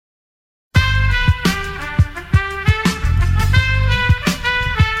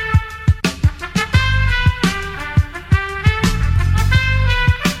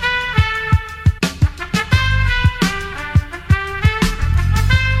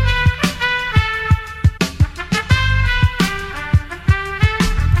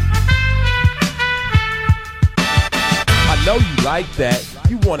like that.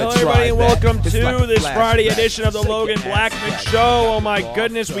 You want to Hello, try everybody, and that. welcome It's to like a this flashback. Friday edition of the Shake Logan your Blackman ass Show. back. Oh, my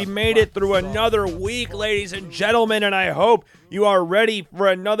goodness, we made it through another week, ladies and gentlemen, and I hope you are ready for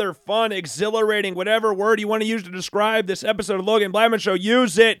another fun, exhilarating, whatever word you want to use to describe this episode of Logan Blackman Show.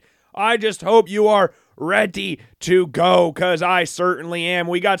 Use it. I just hope you are ready to go, because I certainly am.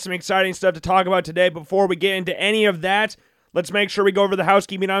 We got some exciting stuff to talk about today. Before we get into any of that, let's make sure we go over the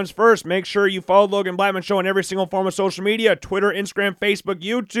housekeeping items first. Make sure you follow Logan Blackman Show on every single form of social media: Twitter, Instagram, Facebook,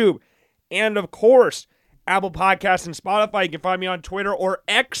 YouTube, and of course, Apple Podcasts and Spotify. You can find me on Twitter or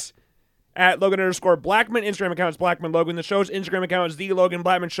X at Logan_Blackman. Instagram account is Blackman Logan. The show's Instagram account is The Logan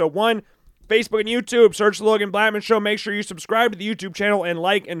Blackman Show 1. Facebook and YouTube, search The Logan Blackman Show. Make sure you subscribe to the YouTube channel and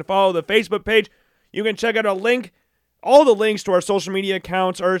like and follow the Facebook page. You can check out all the links to our social media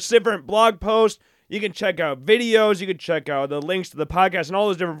accounts, our different blog posts. You can check out videos. You can check out the links to the podcast and all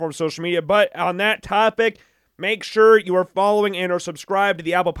those different forms of social media. But on that topic, make sure you are following and or subscribed to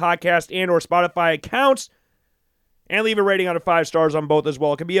the Apple Podcast and or Spotify accounts. And leave a rating out of 5 stars on both as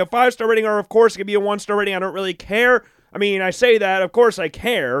well. It can be a 5-star rating, or of course it can be a 1-star rating. I don't really care. I mean, I say that, of course I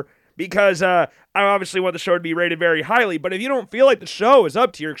care, because I obviously want the show to be rated very highly. But if you don't feel like the show is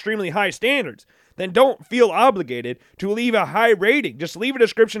up to your extremely high standards, then don't feel obligated to leave a high rating. Just leave a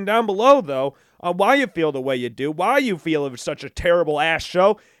description down below, though, on why you feel the way you do, why you feel it was such a terrible ass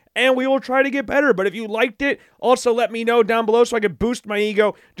show, and we will try to get better. But if you liked it, also let me know down below so I could boost my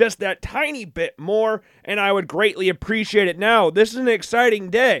ego just that tiny bit more, and I would greatly appreciate it. Now, this is an exciting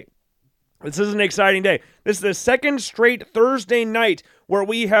day. This is the second straight Thursday night where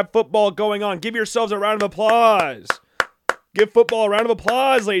we have football going on. Give yourselves a round of applause. Give football a round of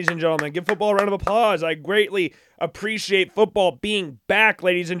applause, ladies and gentlemen. Give football a round of applause. I greatly appreciate football being back,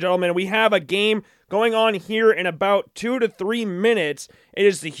 ladies and gentlemen. We have a game going on here in about 2 to 3 minutes. It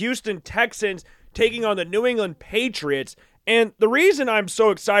is the Houston Texans taking on the New England Patriots. And the reason I'm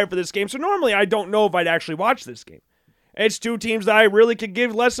so excited for this game, so normally I don't know if I'd actually watch this game. It's two teams that I really could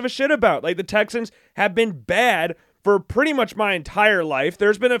give less of a shit about. Like, the Texans have been bad for pretty much my entire life.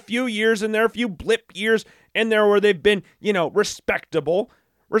 There's been a few years in there, a few blip years in there where they've been, respectable.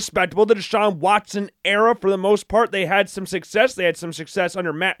 The Deshaun Watson era, for the most part, they had some success. They had some success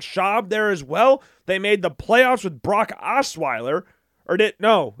under Matt Schaub there as well. They made the playoffs with Brock Osweiler. Or did,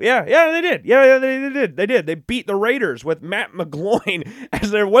 no, yeah, they did. Yeah, they did. They beat the Raiders with Matt McGloin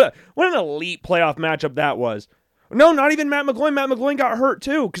as their, what an elite playoff matchup that was. No, not even Matt McGloin. Matt McGloin got hurt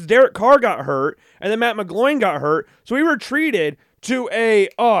too, because Derek Carr got hurt, and then Matt McGloin got hurt. So we were treated to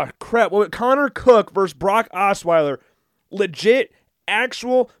Connor Cook versus Brock Osweiler, legit,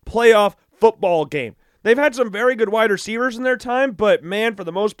 actual playoff football game. They've had some very good wide receivers in their time, but man, for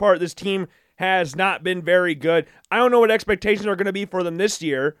the most part, this team has not been very good. I don't know what expectations are going to be for them this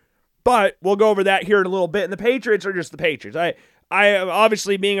year, but we'll go over that here in a little bit. And the Patriots are just the Patriots. I am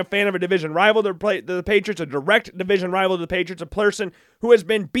obviously, being a fan of a division rival to the Patriots, a direct division rival to the Patriots, a person who has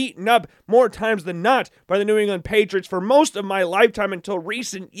been beaten up more times than not by the New England Patriots for most of my lifetime until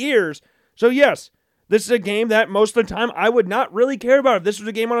recent years. So yes, this is a game that most of the time I would not really care about. If this was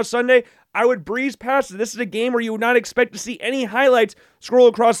a game on a Sunday, I would breeze past it. This is a game where you would not expect to see any highlights scroll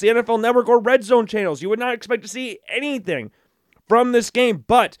across the NFL Network or Red Zone channels. You would not expect to see anything from this game.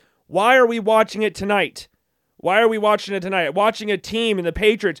 But why are we watching it tonight? Watching a team in the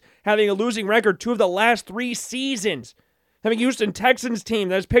Patriots having a losing record 2 of the last 3 seasons. Having a Houston Texans team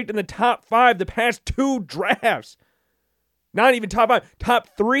that was picked in the top 5 the past 2 drafts. Not even top 5, top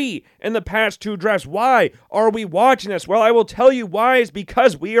 3 in the past 2 drafts. Why are we watching this? Well, I will tell you why. Is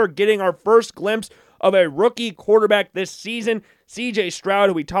because we are getting our first glimpse of a rookie quarterback this season. CJ Stroud,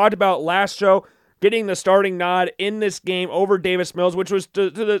 who we talked about last show, getting the starting nod in this game over Davis Mills, which was to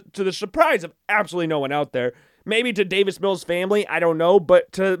the surprise of absolutely no one out there. Maybe to Davis Mills' family, I don't know,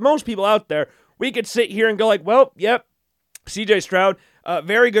 but to most people out there, we could sit here and go like, well, yep, CJ Stroud,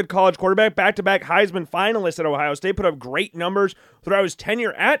 very good college quarterback, back-to-back Heisman finalist at Ohio State, put up great numbers throughout his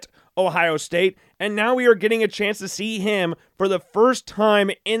tenure at Ohio State, and now we are getting a chance to see him for the first time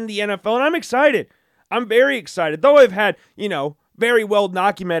in the NFL, and I'm excited. I'm very excited, though I've had, very well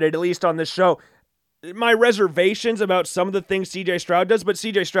documented, at least on this show, my reservations about some of the things CJ Stroud does, but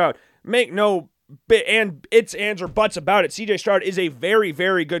CJ Stroud, make no ands or buts about it. CJ Stroud is a very,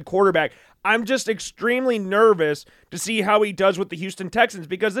 very good quarterback. I'm just extremely nervous to see how he does with the Houston Texans,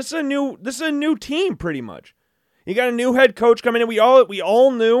 because this is a new team pretty much. You got a new head coach coming in. We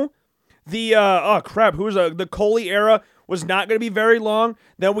all knew the Coley era was not going to be very long.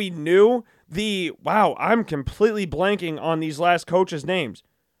 Then we knew I'm completely blanking on these last coaches' names.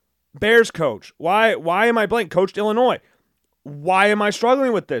 Bears coach. Why am I blank? Coached Illinois. Why am I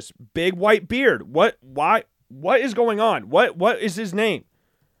struggling with this? Big white beard. What? Why? What is going on? What is his name?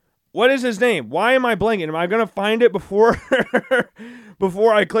 What is his name? Why am I blanking? Am I going to find it before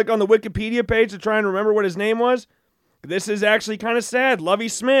before I click on the Wikipedia page to try and remember what his name was? This is actually kind of sad. Lovie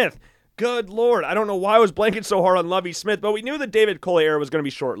Smith. Good Lord. I don't know why I was blanking so hard on Lovie Smith, but we knew the David Culley era was going to be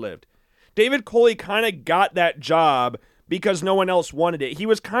short-lived. David Culley kind of got that job because no one else wanted it. He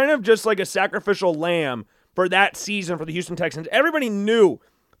was kind of just like a sacrificial lamb for that season for the Houston Texans. Everybody knew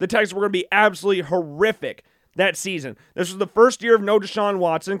the Texans were going to be absolutely horrific that season. This was the first year of no Deshaun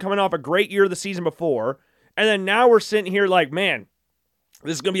Watson, coming off a great year the season before. And then now we're sitting here like, man,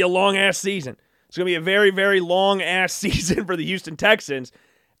 this is going to be a long-ass season. It's going to be a very, very long-ass season for the Houston Texans.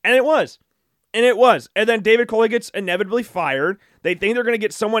 And it was. And it was. And then David Culley gets inevitably fired. They think they're going to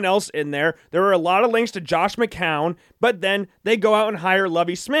get someone else in there. There were a lot of links to Josh McCown, but then they go out and hire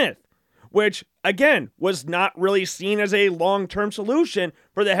Lovie Smith, which, again, was not really seen as a long-term solution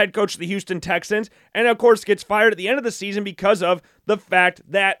for the head coach of the Houston Texans, and of course gets fired at the end of the season because of the fact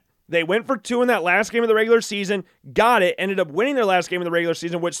that they went for 2 in that last game of the regular season, got it, ended up winning their last game of the regular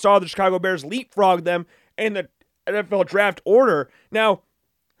season, which saw the Chicago Bears leapfrog them in the NFL draft order. Now,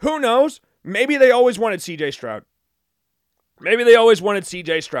 who knows? Maybe they always wanted CJ Stroud. Maybe they always wanted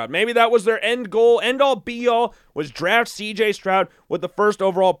CJ Stroud. Maybe that was their end goal, end-all, be-all, was draft CJ Stroud with the first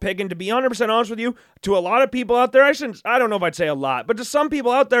overall pick. And to be 100% honest with you, to a lot of people out there, I don't know if I'd say a lot, but to some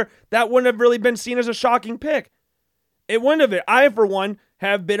people out there, that wouldn't have really been seen as a shocking pick. It wouldn't have. I, for one,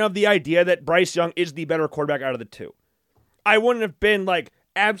 have been of the idea that Bryce Young is the better quarterback out of the two. I wouldn't have been, like,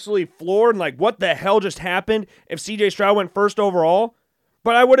 absolutely floored and like, what the hell just happened if CJ Stroud went first overall?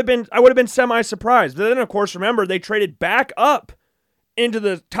 But I would have been semi-surprised. But then, of course, remember, they traded back up into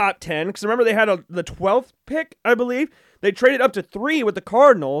the top 10. Because remember, they had the 12th pick, I believe. They traded up to 3 with the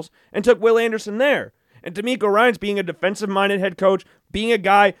Cardinals and took Will Anderson there. And DeMeco Ryans being a defensive-minded head coach, being a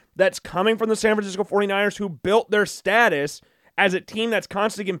guy that's coming from the San Francisco 49ers who built their status as a team that's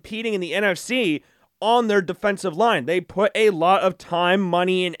constantly competing in the NFC on their defensive line. They put a lot of time,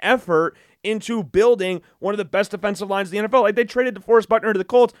 money, and effort into building one of the best defensive lines in the NFL. Like, they traded DeForest Buckner to the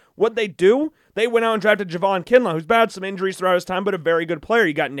Colts. What'd they do? They went out and drafted Javon Kinlaw, who's had some injuries throughout his time, but a very good player.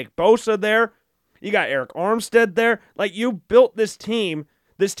 You got Nick Bosa there. You got Eric Armstead there. Like, you built this team's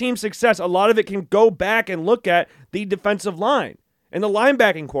success. A lot of it can go back and look at the defensive line and the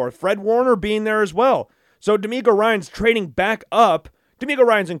linebacking core. Fred Warner being there as well. So DeMeco Ryans trading back up. DeMeco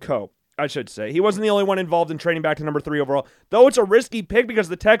Ryans and co., I should say. He wasn't the only one involved in trading back to number 3 overall. Though it's a risky pick because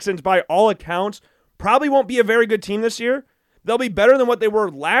the Texans, by all accounts, probably won't be a very good team this year. They'll be better than what they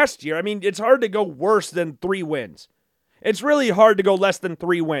were last year. I mean, it's hard to go worse than 3 wins. It's really hard to go less than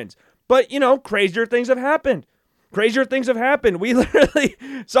 3 wins. But, you know, crazier things have happened. Crazier things have happened. We literally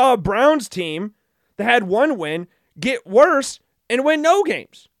saw a Browns team that had 1 win get worse and win no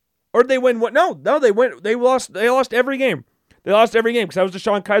games. Or they win what? No, they lost every game. They lost every game because that was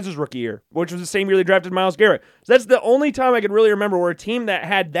DeShone Kizer's rookie year, which was the same year they drafted Myles Garrett. So that's the only time I can really remember where a team that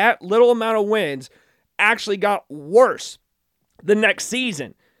had that little amount of wins actually got worse the next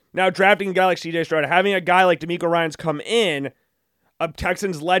season. Now, drafting a guy like CJ Stroud, having a guy like DeMeco Ryans come in, a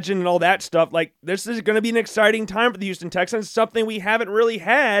Texans legend and all that stuff, like, this is going to be an exciting time for the Houston Texans, something we haven't really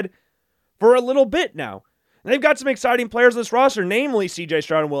had for a little bit now. And they've got some exciting players on this roster, namely CJ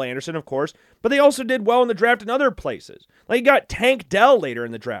Stroud and Will Anderson, of course, but they also did well in the draft in other places. Like, you got Tank Dell later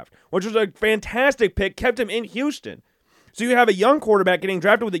in the draft, which was a fantastic pick, kept him in Houston. So you have a young quarterback getting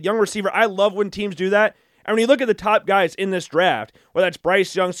drafted with a young receiver. I love when teams do that. And when you look at the top guys in this draft, whether that's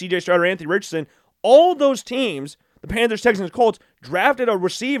Bryce Young, CJ Stroud, or Anthony Richardson, all those teams, the Panthers, Texans, Colts, drafted a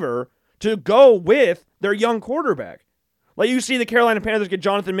receiver to go with their young quarterback. Like, you see the Carolina Panthers get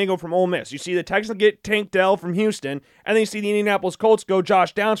Jonathan Mingo from Ole Miss. You see the Texans get Tank Dell from Houston. And then you see the Indianapolis Colts go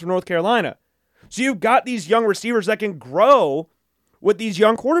Josh Downs from North Carolina. So you've got these young receivers that can grow with these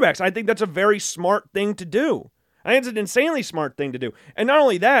young quarterbacks. I think that's a very smart thing to do. I think it's an insanely smart thing to do. And not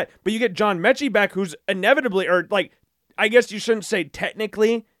only that, but you get John Mechie back, who's inevitably, or like, I guess you shouldn't say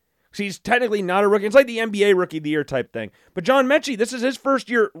technically, because he's technically not a rookie. It's like the NBA Rookie of the Year type thing. But John Mechie, this is his first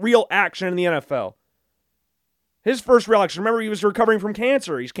year real action in the NFL. His first real action. Remember, he was recovering from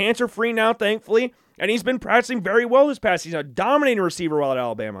cancer. He's cancer-free now, thankfully, and he's been practicing very well this past season. A dominating receiver while at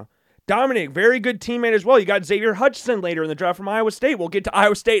Alabama. Dominating. Very good teammate as well. You got Xavier Hutchinson later in the draft from Iowa State. We'll get to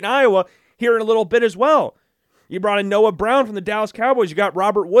Iowa State and Iowa here in a little bit as well. You brought in Noah Brown from the Dallas Cowboys. You got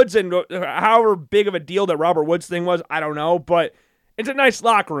Robert Woods in. However big of a deal that Robert Woods thing was, I don't know, but it's a nice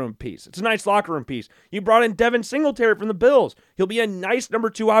locker room piece. You brought in Devin Singletary from the Bills. He'll be a nice number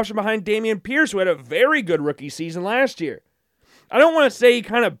 2 option behind Dameon Pierce, who had a very good rookie season last year. I don't want to say he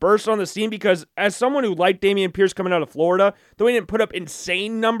kind of burst on the scene because as someone who liked Dameon Pierce coming out of Florida, though he didn't put up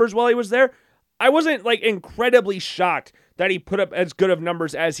insane numbers while he was there, I wasn't like incredibly shocked that he put up as good of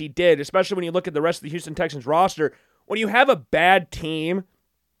numbers as he did, especially when you look at the rest of the Houston Texans roster. When you have a bad team,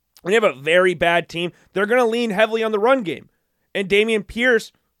 when you have a very bad team, they're going to lean heavily on the run game. And Dameon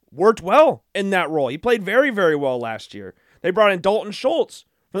Pierce worked well in that role. He played very, very well last year. They brought in Dalton Schultz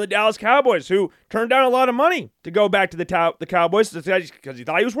from the Dallas Cowboys, who turned down a lot of money to go back to the Cowboys because he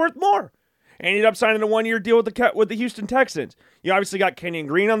thought he was worth more. And he ended up signing a one-year deal with the Houston Texans. You obviously got Kenyon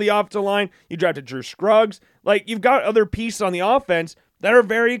Green on the offensive line. You drafted Drew Scruggs. Like, you've got other pieces on the offense that are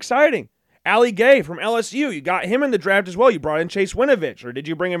very exciting. Ali Gay from LSU, you got him in the draft as well. You brought in Chase Winovich, or did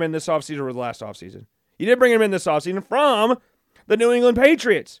you bring him in this offseason or the last offseason? You did bring him in this offseason from the New England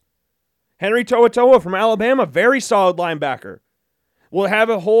Patriots. Henry To'oTo'o from Alabama, very solid linebacker. We'll have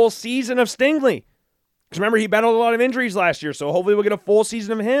a whole season of Stingley. Because remember, he battled a lot of injuries last year, so hopefully we'll get a full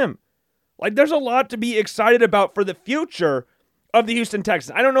season of him. Like, there's a lot to be excited about for the future of the Houston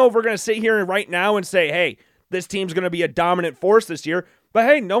Texans. I don't know if we're going to sit here right now and say, hey, this team's going to be a dominant force this year. But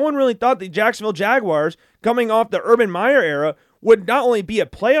hey, no one really thought the Jacksonville Jaguars, coming off the Urban Meyer era, would not only be a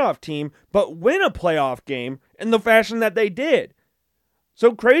playoff team, but win a playoff game in the fashion that they did.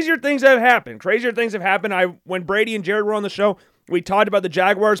 So crazier things have happened. When Brady and Jared were on the show, we talked about the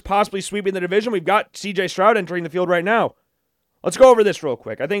Jaguars possibly sweeping the division. We've got CJ Stroud entering the field right now. Let's go over this real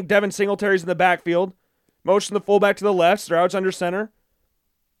quick. I think Devin Singletary's in the backfield. Motion the fullback to the left. Stroud's under center.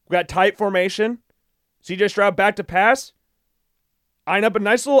 We've got tight formation. CJ Stroud back to pass. Eyeing up a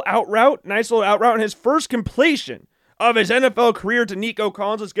nice little out route. And his first completion of his NFL career to Nico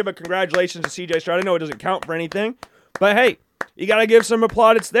Collins. Let's give a congratulations to CJ Stroud. I know it doesn't count for anything. But hey, you got to give some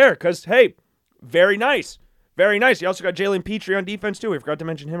plaudits there. Because, hey, very nice. Very nice. You also got Jalen Petrie on defense, too. We forgot to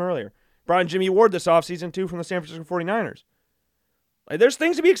mention him earlier. Brought in Jimmy Ward this offseason, too, from the San Francisco 49ers. Like, there's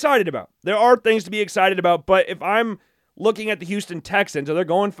things to be excited about. There are things to be excited about. But if I'm looking at the Houston Texans, and they're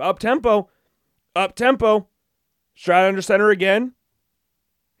going up-tempo. Stroud under center again.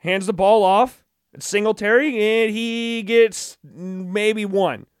 Hands the ball off. It's Singletary, and he gets maybe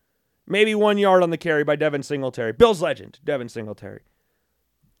one yard on the carry by Devin Singletary. Bills legend, Devin Singletary.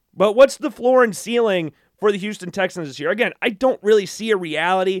 But what's the floor and ceiling for the Houston Texans this year? Again, I don't really see a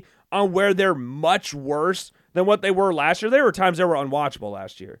reality on where they're much worse than what they were last year. There were times they were unwatchable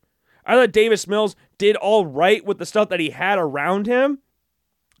last year. I thought Davis Mills did all right with the stuff that he had around him,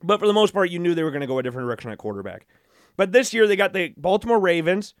 but for the most part, you knew they were going to go a different direction at quarterback. But this year, they got the Baltimore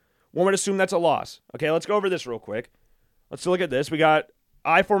Ravens. One would assume that's a loss. Okay, let's go over this real quick. Let's look at this. We got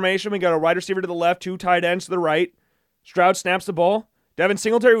I formation. We got a wide receiver to the left, two tight ends to the right. Stroud snaps the ball. Devin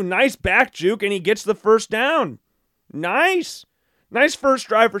Singletary, nice back juke, and he gets the first down. Nice. Nice first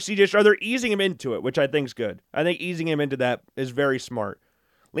drive for CJ Stroud. They're easing him into it, which I think is good. I think easing him into that is very smart.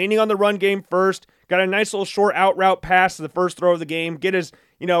 Leaning on the run game first. Got a nice little short out route pass to the first throw of the game. Get his,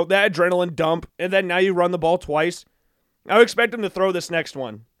 that adrenaline dump. And then now you run the ball twice. I would expect him to throw this next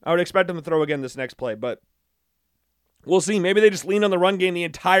one. I would expect him to throw again this next play, but we'll see. Maybe they just lean on the run game the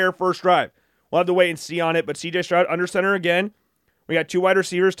entire first drive. We'll have to wait and see on it, but CJ Stroud under center again. We got two wide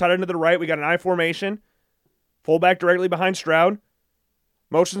receivers tight end to the right. We got an I formation. Fullback directly behind Stroud.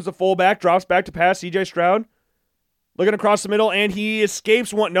 Motions the fullback, drops back to pass. CJ Stroud looking across the middle, and he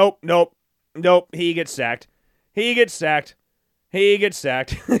escapes one. Nope. He gets sacked.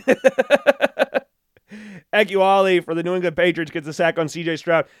 Ekuale for the New England Patriots gets a sack on CJ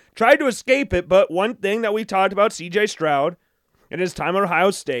Stroud. Tried to escape it, but one thing that we talked about CJ Stroud in his time at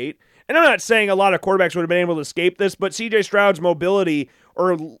Ohio State, and I'm not saying a lot of quarterbacks would have been able to escape this, but CJ Stroud's mobility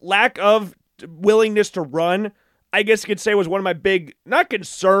or lack of willingness to run, I guess you could say, was one of my big, not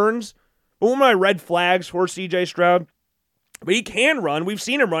concerns, but one of my red flags for CJ Stroud. But he can run. We've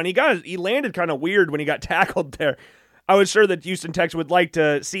seen him run. He landed kind of weird when he got tackled there. I was sure that Houston Texans would like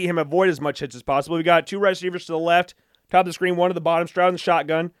to see him avoid as much hits as possible. We got two receivers to the left, top of the screen, one to the bottom. Stroud in the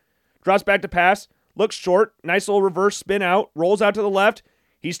shotgun. Drops back to pass. Looks short. Nice little reverse spin out. Rolls out to the left.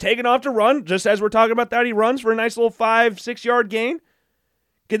 He's taking off to run. Just as we're talking about that, he runs for a nice little 5-6 yard gain.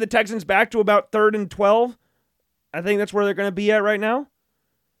 Get the Texans back to about 3rd and 12. I think that's where they're going to be at right now.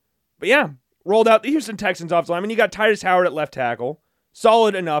 But yeah, rolled out the Houston Texans offensive line. I mean, you got Titus Howard at left tackle.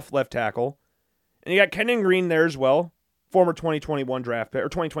 Solid enough left tackle. And you got Kenyon Green there as well. Former 2021 draft pick, or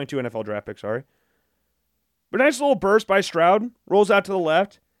 2022 NFL draft pick, sorry. But nice little burst by Stroud. Rolls out to the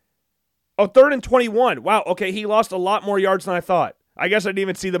left. Oh, 3rd and 21. Wow, okay, he lost a lot more yards than I thought. I guess I didn't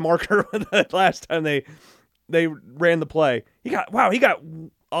even see the marker last time they ran the play. He got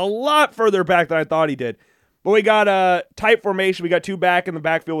a lot further back than I thought he did. But we got a tight formation. We got two back in the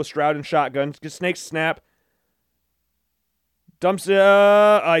backfield with Stroud and shotgun. Snakes snap. Dumps it.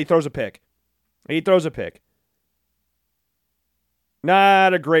 He throws a pick.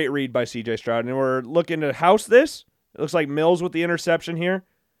 Not a great read by CJ Stroud. And we're looking to house this. It looks like Mills with the interception here.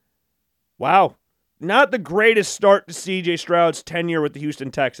 Wow. Not the greatest start to CJ Stroud's tenure with the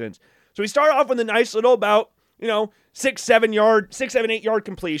Houston Texans. So we start off with a nice little about, 6, 7, 8 yard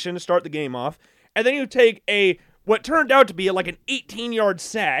completion to start the game off. And then you take what turned out to be like an 18-yard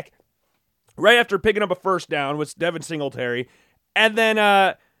sack right after picking up a first down with Devin Singletary. And then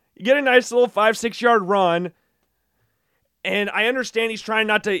you get a nice little 5, 6 yard run. And I understand he's trying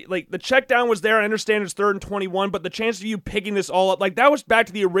not to, the check down was there. I understand it's 3rd and 21, but the chance of you picking this all up, that was back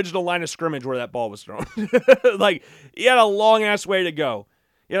to the original line of scrimmage where that ball was thrown. He had a long-ass way to go.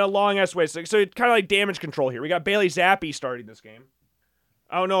 So it's kind of like damage control here. We got Bailey Zappi starting this game.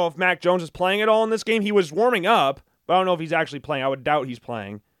 I don't know if Mac Jones is playing at all in this game. He was warming up, but I don't know if he's actually playing. I would doubt he's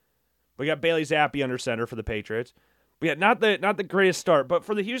playing. We got Bailey Zappi under center for the Patriots. But yeah, not the greatest start. But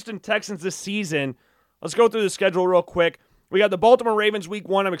for the Houston Texans this season, let's go through the schedule real quick. We got the Baltimore Ravens week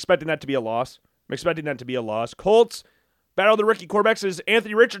 1. I'm expecting that to be a loss. Colts, battle of the rookie quarterbacks is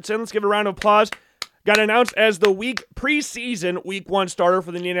Anthony Richardson. Let's give a round of applause. Got announced as the preseason week 1 starter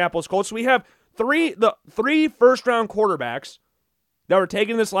for the Indianapolis Colts. So we have the three first-round quarterbacks that were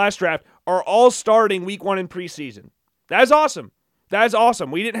taken in this last draft are all starting week 1 in preseason. That is awesome.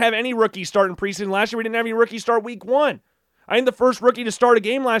 We didn't have any rookies start in preseason last year. We didn't have any rookies start week 1. I think the first rookie to start a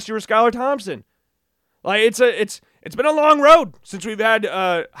game last year was Skylar Thompson. It's been a long road since we've had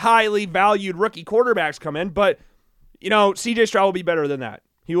highly valued rookie quarterbacks come in, but CJ Stroud will be better than that.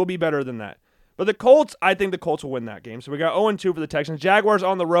 He will be better than that. But the Colts, I think the Colts will win that game. So we got 0-2 for the Texans. Jaguars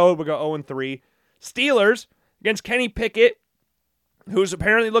on the road, we got 0-3. Steelers against Kenny Pickett, who's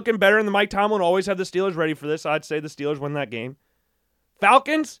apparently looking better, and the Mike Tomlin always have the Steelers ready for this. I'd say the Steelers win that game.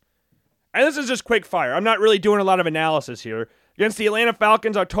 Falcons, and this is just quick fire. I'm not really doing a lot of analysis here. Against the Atlanta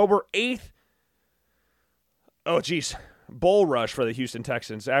Falcons, October 8th. Oh, geez. Bull rush for the Houston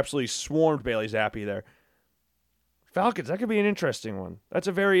Texans. Absolutely swarmed Bailey Zappi there. Falcons, that could be an interesting one. That's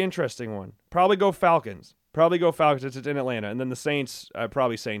a very interesting one. Probably go Falcons. It's in Atlanta. And then the Saints,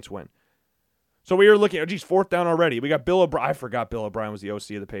 probably Saints win. So we were looking at, 4th down already. We got Bill O'Brien. I forgot Bill O'Brien was the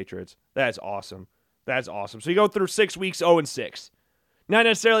OC of the Patriots. That's awesome. So you go through 6 weeks, 0-6. Not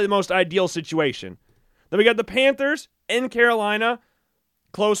necessarily the most ideal situation. Then we got the Panthers in Carolina.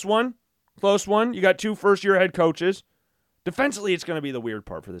 Close one. You got 2 first-year head coaches. Defensively, it's going to be the weird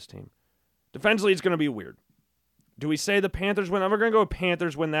part for this team. Defensively, it's going to be weird. Do we say the Panthers win? We're going to go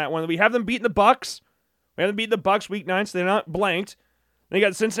Panthers win that one. We have them beating the Bucks. We have them beat the Bucks week 9, so they're not blanked. Then you got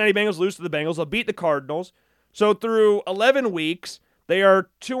the Cincinnati Bengals lose to the Bengals. They'll beat the Cardinals. So through 11 weeks, they are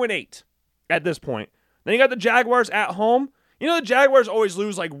 2-8 at this point. Then you got the Jaguars at home. The Jaguars always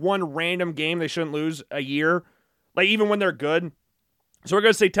lose one random game they shouldn't lose a year, even when they're good. So we're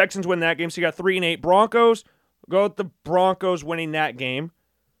going to say Texans win that game. So you got 3-8. Broncos, we'll go with the Broncos winning that game.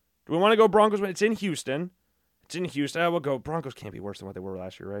 Do we want to go Broncos? It's in Houston. We'll go Broncos. Can't be worse than what they were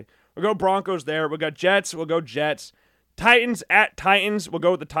last year, right? We'll go Broncos there. We'll got Jets. We'll go Jets. Titans at Titans. We'll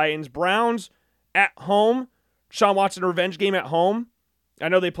go with the Titans. Browns at home. Sean Watson revenge game at home. I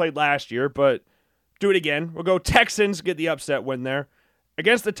know they played last year, but do it again. We'll go Texans. Get the upset win there.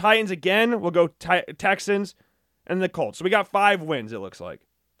 Against the Titans again, we'll go Texans. And the Colts. So we got 5 wins, it looks like.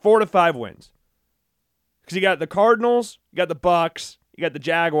 4 to 5 wins. Because you got the Cardinals, you got the Bucks, you got the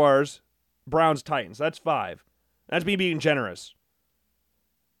Jaguars, Browns, Titans. That's 5. That's me being generous.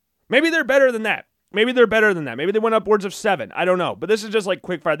 Maybe they're better than that. Maybe they went upwards of 7. I don't know. But this is just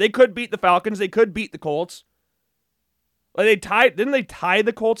quick fire. They could beat the Falcons. They could beat the Colts. Didn't they tie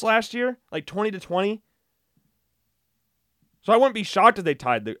the Colts last year? 20-20? So I wouldn't be shocked if they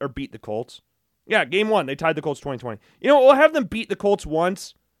beat the Colts. Yeah, game 1, they tied the Colts 20-20. We'll have them beat the Colts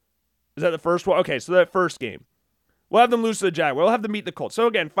once. Is that the first one? Okay, so that first game. We'll have them lose to the Jaguars. We'll have them beat the Colts. So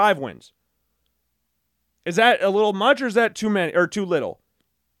again, 5 wins. Is that a little much or is that too many or too little?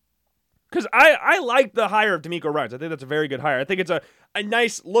 Because I like the hire of D'Amico Ryans. I think that's a very good hire. I think it's a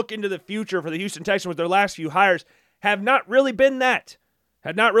nice look into the future for the Houston Texans with their last few hires. Have not really been that.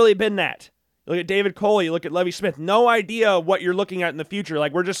 You look at David Cole, you look at Levy Smith. No idea what you're looking at in the future.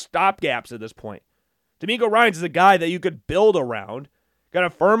 We're just stopgaps at this point. D'Amico Ryans is a guy that you could build around. Got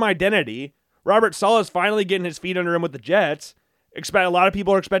a firm identity. Robert Saleh's finally getting his feet under him with the Jets. A lot of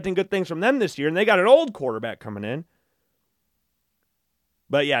people are expecting good things from them this year, and they got an old quarterback coming in.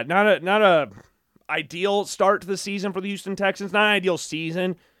 But yeah, not a ideal start to the season for the Houston Texans. Not an ideal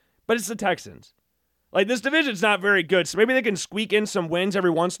season, but it's the Texans. This division's not very good, so maybe they can squeak in some wins every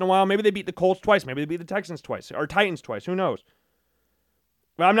once in a while. Maybe they beat the Colts twice. Maybe they beat the Texans twice. Or Titans twice. Who knows?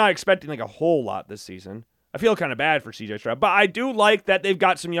 But I'm not expecting a whole lot this season. I feel kind of bad for CJ Stroud. But I do like that they've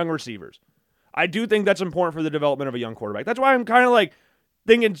got some young receivers. I do think that's important for the development of a young quarterback. That's why I'm kind of like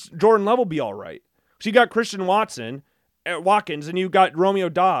thinking Jordan Love will be all right. So you got Christian Watkins, and you got Romeo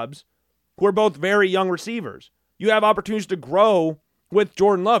Doubs, who are both very young receivers. You have opportunities to grow with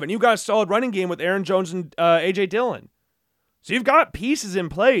Jordan Love, and you got a solid running game with Aaron Jones and A.J. Dillon. So you've got pieces in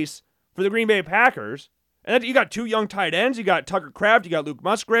place for the Green Bay Packers. And then you got 2 young tight ends. You got Tucker Kraft. You got Luke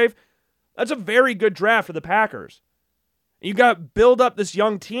Musgrave. That's a very good draft for the Packers. And you got to build up this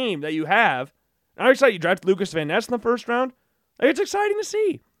young team that you have. And I'm excited you drafted Lucas Van Ness in the first round. It's exciting to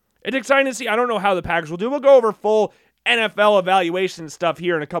see. I don't know how the Packers will do. We'll go over full NFL evaluation stuff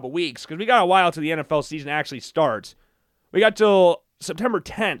here in a couple weeks because we got a while till the NFL season actually starts. We got till September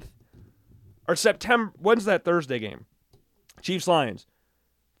 10th. Or when's that Thursday game? Chiefs-Lions.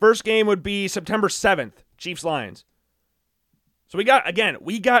 First game would be September 7th, Chiefs-Lions. So we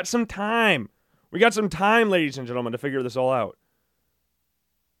got some time. We got some time, ladies and gentlemen, to figure this all out.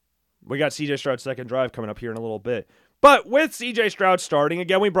 We got CJ Stroud's second drive coming up here in a little bit. But with CJ Stroud starting,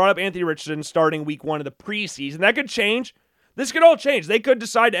 again, we brought up Anthony Richardson starting week 1 of the preseason. That could change. This could all change. They could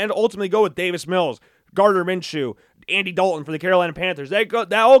decide to ultimately go with Davis Mills, Gardner Minshew, Andy Dalton for the Carolina Panthers.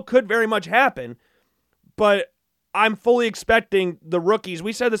 That all could very much happen. But I'm fully expecting the rookies.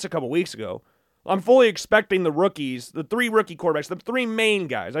 We said this a couple weeks ago. I'm fully expecting the rookies, the 3 rookie quarterbacks, the 3 main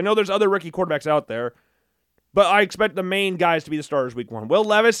guys. I know there's other rookie quarterbacks out there, but I expect the main guys to be the starters week 1. Will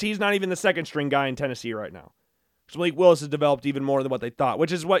Levis, he's not even the second string guy in Tennessee right now. So Malik Willis has developed even more than what they thought,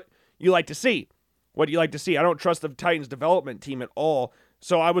 which is what you like to see. I don't trust the Titans development team at all.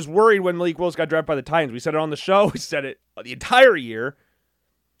 So I was worried when Malik Willis got drafted by the Titans. We said it on the show. We said it the entire year.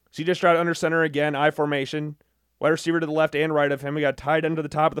 CJ Stroud under center again, I formation. Wide receiver to the left and right of him. We got tight end to the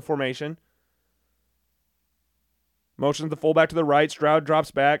top of the formation. Motions the fullback to the right. Stroud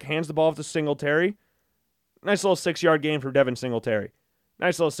drops back, hands the ball off to Singletary. Nice little 6-yard gain for Devin Singletary.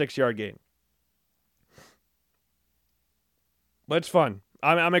 Nice little 6-yard gain. But it's fun.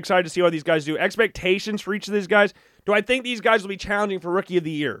 I'm excited to see what these guys do. Expectations for each of these guys. Do I think these guys will be challenging for Rookie of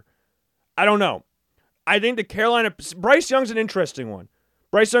the Year? I don't know. I think Bryce Young's an interesting one.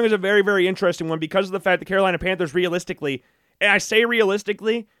 Bryce Young is a very, very interesting one because of the fact the Carolina Panthers realistically, and I say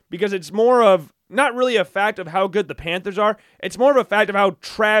realistically because it's more of, not really a fact of how good the Panthers are, it's more of a fact of how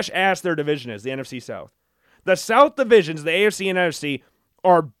trash-ass their division is, the NFC South. The South divisions, the AFC and NFC,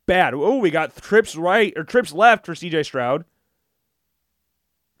 are bad. Oh, we got trips left for CJ Stroud.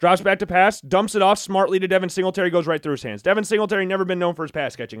 Drops back to pass, dumps it off smartly to Devin Singletary, goes right through his hands. Devin Singletary never been known for his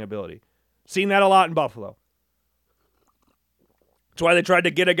pass-catching ability. Seen that a lot in Buffalo. That's why they tried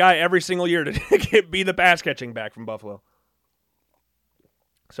to get a guy every single year to be the pass-catching back from Buffalo.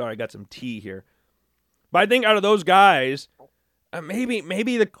 Sorry, I got some tea here. But I think out of those guys,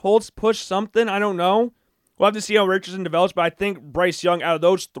 maybe the Colts push something. I don't know. We'll have to see how Richardson develops, but I think Bryce Young, out of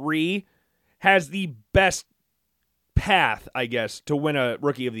those 3, has the best path, I guess, to win a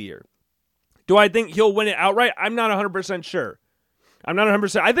Rookie of the Year. Do I think he'll win it outright? I'm not 100% sure.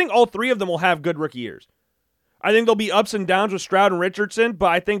 I think all 3 of them will have good rookie years. I think there'll be ups and downs with Stroud and Richardson,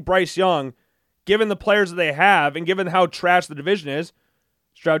 but I think Bryce Young, given the players that they have and given how trash the division is,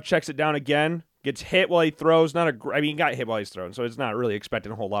 Stroud checks it down again, gets hit while he throws. He got hit while he's throwing, so it's not really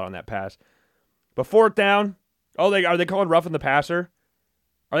expecting a whole lot on that pass. But 4th down, are they calling roughing the passer?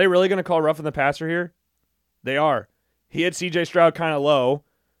 Are they really going to call roughing the passer here? They are. He hit C.J. Stroud kind of low.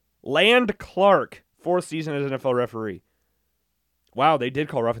 Land Clark, 4th season as NFL referee. Wow, they did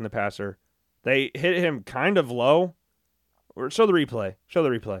call roughing the passer. They hit him kind of low. Show the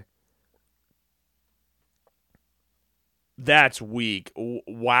replay. That's weak.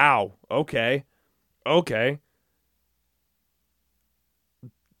 Wow. Okay.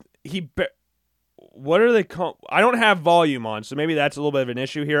 What are they called? I don't have volume on, so maybe that's a little bit of an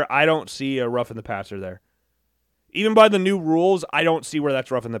issue here. I don't see a roughing the passer there. Even by the new rules, I don't see where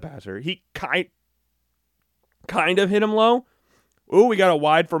that's roughing the passer. He kind of hit him low. Ooh, we got a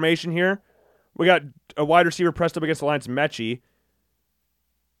wide formation here. We got a wide receiver pressed up against the line. It's Mechie.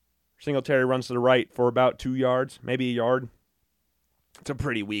 Singletary runs to the right for about 2 yards, maybe a yard. It's a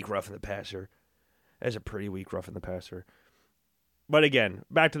pretty weak roughing the passer. But again,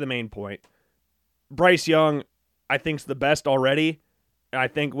 back to the main point. Bryce Young, I think, is the best already. And I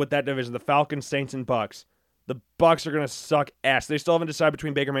think with that division, the Falcons, Saints, and Bucks, the Bucks are going to suck ass. They still haven't decided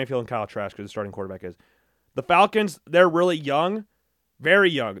between Baker Mayfield and Kyle Trask who the starting quarterback is. The Falcons, they're really young,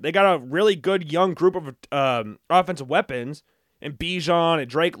 very young. They got a really good young group of offensive weapons, and Bijan and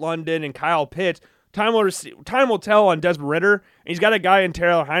Drake London and Kyle Pitts. Time will tell on Desmond Ridder. And he's got a guy in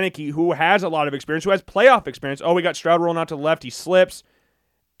Taylor Heineke who has a lot of experience, who has playoff experience. Oh, we got Stroud rolling out to the left. He slips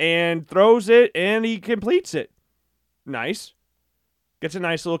and throws it, and he completes it. Nice. Gets a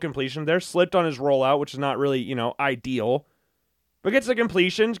nice little completion there. Slipped on his rollout, which is not really, ideal. But gets the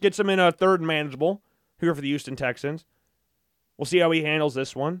completions. Gets him in a third and manageable here for the Houston Texans. We'll see how he handles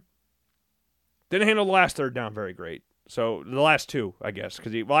this one. Didn't handle the last third down very great. So, the last two, I guess.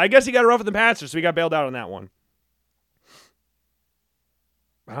 I guess he got a rough with the passer, so he got bailed out on that one.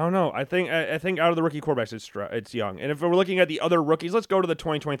 I don't know. I think out of the rookie quarterbacks, it's Young. And if we're looking at the other rookies, let's go to the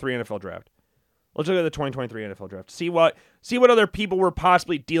 2023 NFL Draft. Let's look at the 2023 NFL Draft. See what other people we're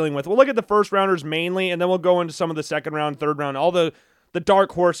possibly dealing with. We'll look at the first rounders mainly, and then we'll go into some of the second round, third round, all the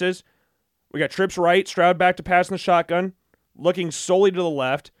dark horses. We got trips right, Stroud back to pass in the shotgun, looking solely to the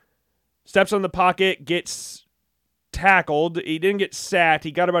left. Steps on the pocket, gets tackled. He didn't get sacked.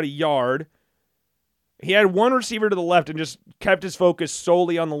 He got about a yard. He had one receiver to the left and just kept his focus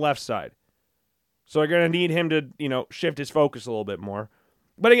solely on the left side. So they're going to need him to, shift his focus a little bit more.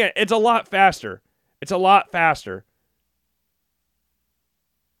 But again, it's a lot faster. He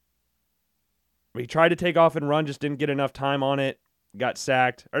tried to take off and run, just didn't get enough time on it. Got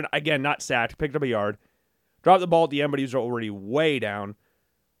sacked. Or again, not sacked. Picked up a yard. Dropped the ball at the end, but he was already way down.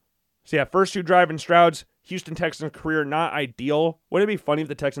 So yeah, first two drive in Stroud's Houston Texans career, not ideal. Wouldn't it be funny if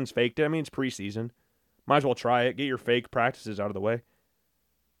the Texans faked it? I mean, it's preseason. Might as well try it. Get your fake practices out of the way.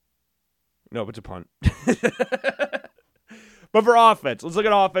 Nope, it's a punt. But for offense, let's look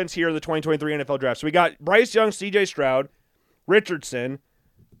at offense here in the 2023 NFL Draft. So we got Bryce Young, CJ Stroud, Richardson,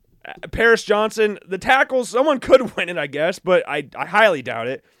 Paris Johnson. The tackles, someone could win it, I guess, but I highly doubt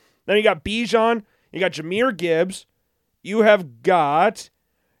it. Then you got Bijan. You got Jahmyr Gibbs. You have got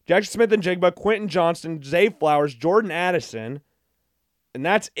Jackson Smith-Njigba, Quentin Johnston, Zay Flowers, Jordan Addison. And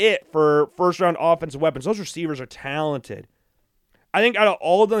that's it for first-round offensive weapons. Those receivers are talented. I think out of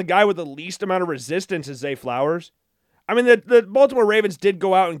all of them, the guy with the least amount of resistance is Zay Flowers. I mean, the Baltimore Ravens did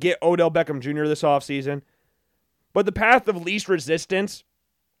go out and get Odell Beckham Jr. this offseason. But the path of least resistance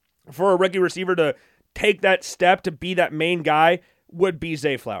for a rookie receiver to take that step to be that main guy would be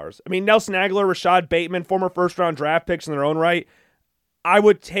Zay Flowers. I mean, Nelson Aguilar, Rashad Bateman, former first-round draft picks in their own right, I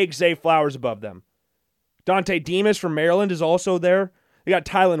would take Zay Flowers above them. Dante Demas from Maryland is also there. You got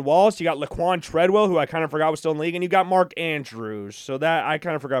Tylan Wallace. You got Laquan Treadwell, who I kind of forgot was still in the league. And you got Mark Andrews. So that I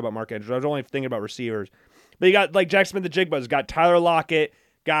kind of forgot about Mark Andrews. I was only thinking about receivers. But you got like Jackson Smith-Njigba. Got Tyler Lockett.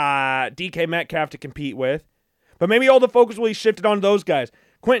 Got DK Metcalf to compete with. But maybe all the focus will be shifted on those guys.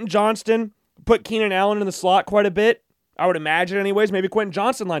 Quentin Johnston put Keenan Allen in the slot quite a bit. I would imagine anyways. Maybe Quentin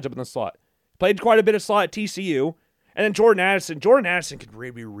Johnston lines up in the slot. Played quite a bit of slot at TCU. And then Jordan Addison. Jordan Addison could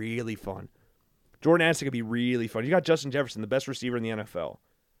be really fun. Jordan Addison could be really fun. You got Justin Jefferson, the best receiver in the NFL,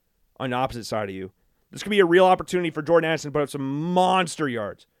 on the opposite side of you. This could be a real opportunity for Jordan Addison to put up some monster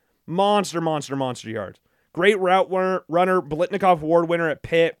yards. Monster yards. Great route runner, Biletnikoff Award winner at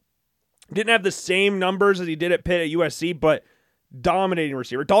Pitt. Didn't have the same numbers as he did at Pitt at USC, but dominating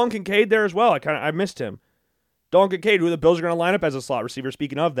receiver. Dalton Kincaid there as well. I missed him. Dalton Kincaid, who the Bills are going to line up as a slot receiver,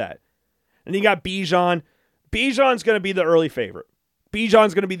 speaking of that. And you got Bijan. Bijan's going to be the early favorite.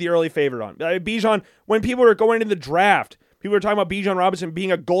 Bijan, when people are going into the draft, people are talking about Bijan Robinson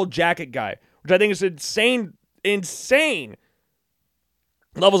being a gold jacket guy, which I think is insane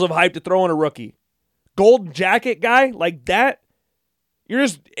levels of hype to throw on a rookie. Gold jacket guy like that, you're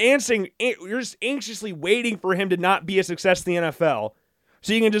just anxiously waiting for him to not be a success in the NFL.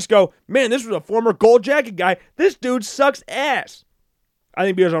 So you can just go, man, this was a former gold jacket guy. This dude sucks ass. I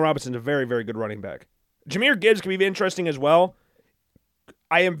think Bijan Robinson's a very, very good running back. Jahmyr Gibbs can be interesting as well.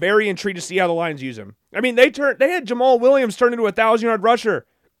 I am very intrigued to see how the Lions use him. I mean, they had Jamal Williams turn into a 1,000-yard rusher.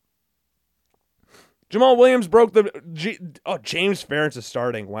 Jamal Williams broke James Ferentz is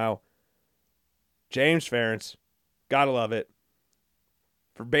starting. Wow. James Ferentz. Gotta love it.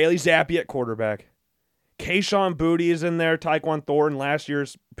 For Bailey Zappi at quarterback. Kayshon Boutte is in there. Tyquan Thornton, last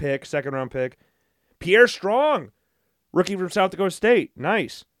year's pick, second-round pick. Pierre Strong, rookie from South Dakota State.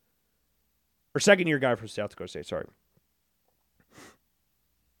 Nice. Or second-year guy from South Dakota State, sorry.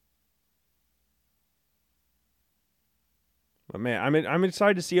 But man, I'm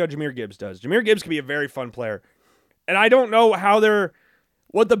excited to see how Jahmyr Gibbs does. Jahmyr Gibbs can be a very fun player. And I don't know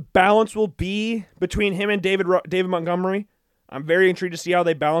what the balance will be between him and David Montgomery. I'm very intrigued to see how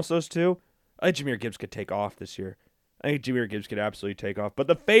they balance those two. I think Jahmyr Gibbs could take off this year. I think Jahmyr Gibbs could absolutely take off. But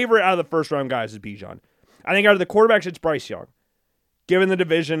the favorite out of the first-round guys is Bijan. I think out of the quarterbacks, it's Bryce Young, given the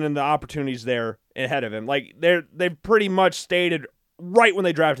division and the opportunities there ahead of him. Like, they've pretty much stated right when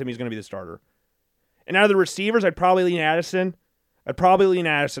they drafted him he's going to be the starter. And out of the receivers, I'd probably lean Addison. Out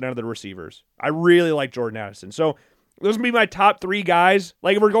of the receivers. I really like Jordan Addison. So those would be my top three guys.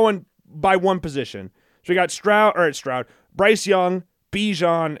 Like, if we're going by one position. So we got Stroud, Bryce Young,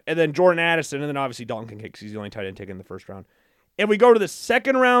 Bijan, and then Jordan Addison, and then obviously Dalton Kincaid because he's the only tight end taken in the first round. If we go to the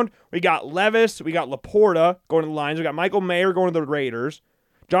second round, we got Levis, we got Laporta going to the Lions, we got Michael Mayer going to the Raiders,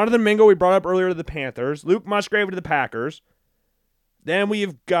 Jonathan Mingo we brought up earlier to the Panthers, Luke Musgrave to the Packers. Then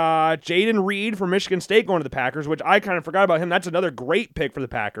we've got Jaden Reed from Michigan State going to the Packers, which I kind of forgot about him. That's another great pick for the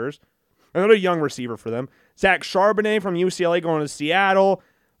Packers. Another young receiver for them. Zach Charbonnet from UCLA going to Seattle.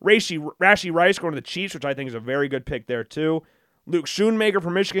 Rashee Rice going to the Chiefs, which I think is a very good pick there too. Luke Schoonmaker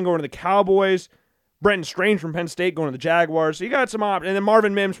from Michigan going to the Cowboys. Brenton Strange from Penn State going to the Jaguars. So you got some options. And then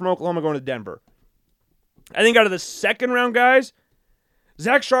Marvin Mims from Oklahoma going to Denver. I think out of the second round guys,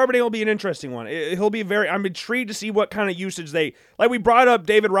 Zach Charbonnet will be an interesting one. He'll be I'm intrigued to see what kind of usage like we brought up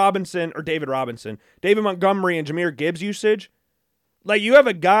David Montgomery and Jahmyr Gibbs usage. Like you have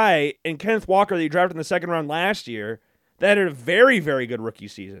a guy in Kenneth Walker that you drafted in the second round last year that had a very, very good rookie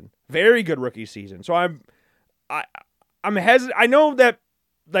season. Very good rookie season. So I'm hesitant. I know that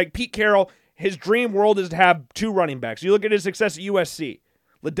like Pete Carroll, his dream world is to have two running backs. You look at his success at USC,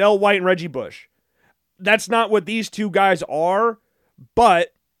 Liddell White and Reggie Bush. That's not what these two guys are,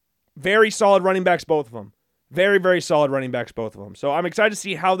 but very solid running backs, both of them. Very, very solid running backs, both of them. So I'm excited to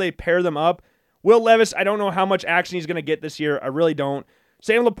see how they pair them up. Will Levis, I don't know how much action he's going to get this year. I really don't.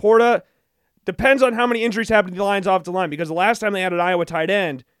 Sam Laporta, depends on how many injuries happen to the Lions offensive line, because the last time they had an Iowa tight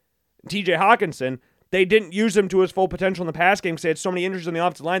end, TJ Hawkinson, they didn't use him to his full potential in the pass game because they had so many injuries on the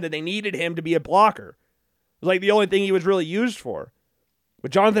offensive line that they needed him to be a blocker. It was like the only thing he was really used for.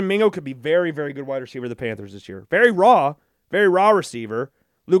 But Jonathan Mingo could be very, very good wide receiver of the Panthers this year. Very raw receiver.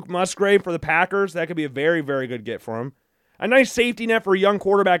 Luke Musgrave for the Packers, that could be a very, very good get for him. A nice safety net for a young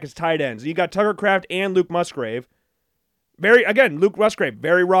quarterback is tight ends. You got Tucker Kraft and Luke Musgrave. Luke Musgrave,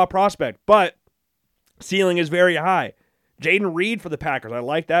 very raw prospect, but ceiling is very high. Jaden Reed for the Packers, I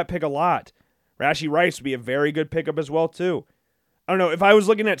like that pick a lot. Rashee Rice would be a very good pickup as well, too. I don't know, if I was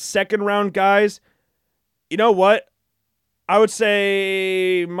looking at second round guys, you know what? I would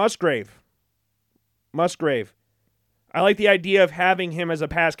say Musgrave. I like the idea of having him as a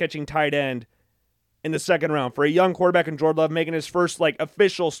pass-catching tight end in the second round. For a young quarterback in Jordan Love making his first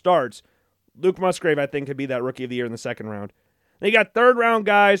official starts, Luke Musgrave, I think, could be that rookie of the year in the second round. Then you got third round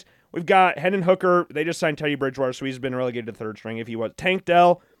guys. We've got Hendon Hooker. They just signed Teddy Bridgewater, so he's been relegated to third string if he was. Tank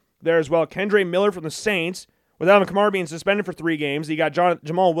Dell there as well. Kendre Miller from the Saints. With Alvin Kamara being suspended for 3 games, you got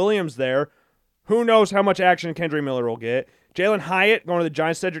Jamal Williams there. Who knows how much action Kendre Miller will get. Jalen Hyatt going to the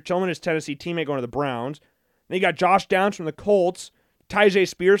Giants. Cedric Tillman, his Tennessee teammate, going to the Browns. Then you got Josh Downs from the Colts. Tyjae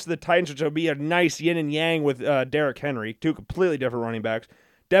Spears to the Titans, which will be a nice yin and yang with Derrick Henry. Two completely different running backs.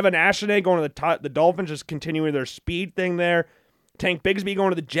 Devin Ashton going to the Dolphins, just continuing their speed thing there. Tank Bigsby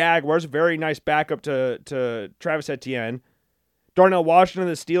going to the Jaguars. Very nice backup to Travis Etienne. Darnell Washington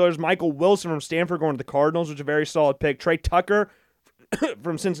to the Steelers. Michael Wilson from Stanford going to the Cardinals, which is a very solid pick. Trey Tucker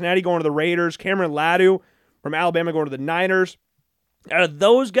from Cincinnati going to the Raiders. Cameron Latu from Alabama going to the Niners. Out of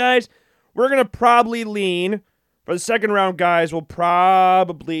those guys, we're going to probably lean, for the second round guys, we'll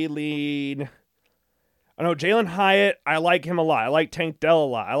probably lean, I know Jalen Hyatt, I like him a lot. I like Tank Dell a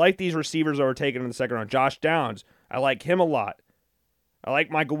lot. I like these receivers that were taken in the second round. Josh Downs, I like him a lot. I like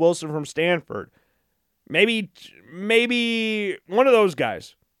Michael Wilson from Stanford. Maybe one of those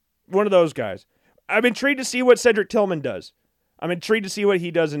guys. I'm intrigued to see what Cedric Tillman does. I'm intrigued to see what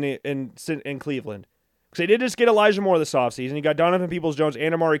he does in Cleveland. Because they did just get Elijah Moore this offseason. You got Donovan Peoples-Jones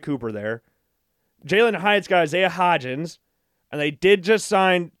and Amari Cooper there. Jalen Hyatt's got Isaiah Hodgins. And they did just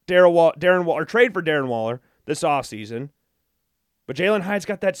sign trade for Darren Waller this offseason. But Jalen Hyatt's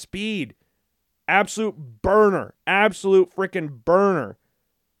got that speed. Absolute burner. Absolute freaking burner.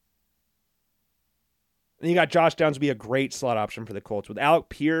 And you got Josh Downs be a great slot option for the Colts with Alec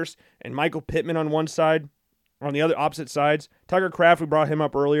Pierce and Michael Pittman on one side. On the other opposite sides. Tucker Kraft, we brought him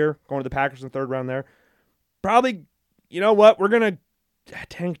up earlier, going to the Packers in the third round there. Probably, you know what?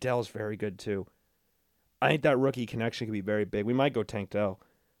 Tank Dell's very good too. I think that rookie connection could be very big. We might go Tank Dell.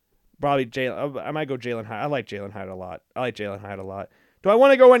 Probably I might go Jalen Hyatt. I like Jalen Hyatt a lot. Do I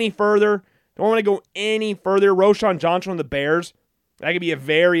want to go any further? Roshan Johnson on the Bears. That could be a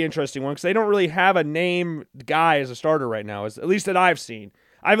very interesting one because they don't really have a name guy as a starter right now, at least that I've seen.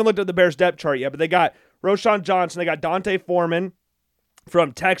 I haven't looked at the Bears depth chart yet, but they got Roshan Johnson. They got Dante Foreman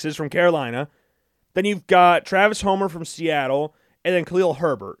from Texas, from Carolina. Then you've got Travis Homer from Seattle, and then Khalil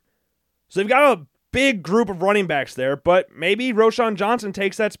Herbert. So they've got a big group of running backs there, but maybe Roshan Johnson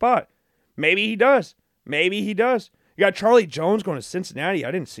takes that spot. Maybe he does. You got Charlie Jones going to Cincinnati.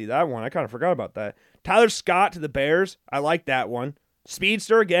 I didn't see that one. I kind of forgot about that. Tyler Scott to the Bears. I like that one.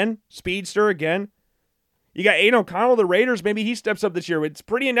 Speedster again. You got Aiden O'Connell, the Raiders. Maybe he steps up this year. It's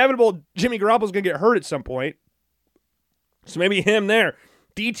pretty inevitable Jimmy Garoppolo's going to get hurt at some point. So maybe him there.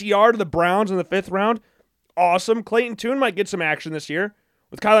 DTR to the Browns in the 5th round. Awesome. Clayton Tune might get some action this year.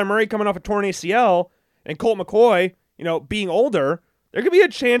 With Kyler Murray coming off a torn ACL and Colt McCoy, being older, there could be a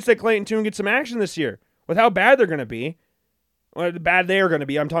chance that Clayton Tune gets some action this year with how bad they're going to be. Well, bad they are going to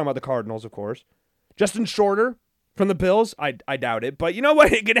be. I'm talking about the Cardinals, of course. Justin Shorter from the Bills, I doubt it. But you know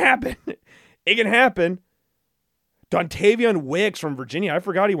what? It can happen. It can happen. Dontavian Wicks from Virginia. I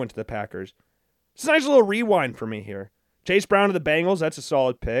forgot he went to the Packers. It's a nice little rewind for me here. Chase Brown to the Bengals. That's a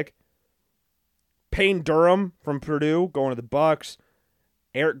solid pick. Payne Durham from Purdue going to the Bucks.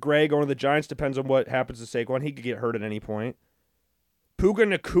 Eric Gray going to the Giants. Depends on what happens to Saquon. He could get hurt at any point. Puka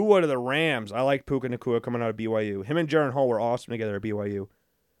Nacua to the Rams. I like Puka Nacua coming out of BYU. Him and Jaron Hall were awesome together at BYU.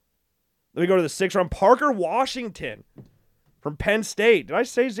 Let me go to the 6th round. Parker Washington from Penn State. Did I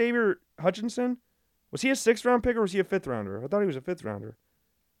say Xavier Hutchinson? Was he a 6th round pick or was he a 5th rounder? I thought he was a 5th rounder.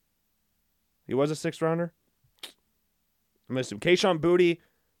 He was a 6th rounder? I missed him. Kayshon Boutte,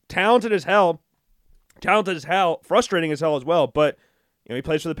 talented as hell. Talented as hell. Frustrating as hell as well. But, he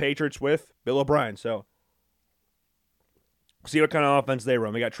plays for the Patriots with Bill O'Brien. So, see what kind of offense they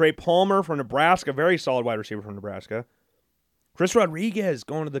run. We got Trey Palmer from Nebraska. Very solid wide receiver from Nebraska. Chris Rodriguez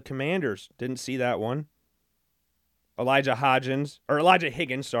going to the Commanders. Didn't see that one. Elijah Higgins,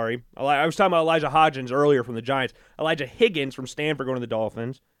 sorry. I was talking about Elijah Hodgins earlier from the Giants. Elijah Higgins from Stanford going to the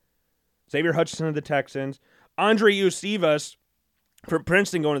Dolphins. Xavier Hutchinson to the Texans. Andre Usivas from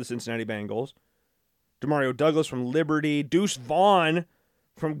Princeton going to the Cincinnati Bengals. Demario Douglas from Liberty. Deuce Vaughn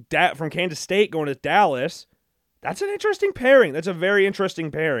from Kansas State going to Dallas. That's an interesting pairing. That's a very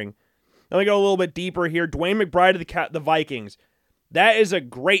interesting pairing. Let me go a little bit deeper here. Dwayne McBride to the Vikings. That is a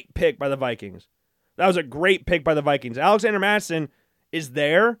great pick by the Vikings. That was a great pick by the Vikings. Alexander Mattison is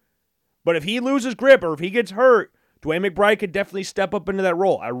there, but if he loses grip or if he gets hurt, Dwayne McBride could definitely step up into that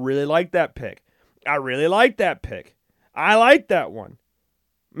role. I really like that pick. I like that one.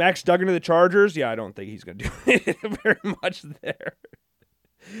 Max Duggan to the Chargers. Yeah, I don't think he's going to do it very much there.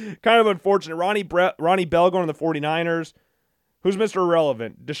 Kind of unfortunate. Ronnie Bell going to the 49ers. Who's Mr.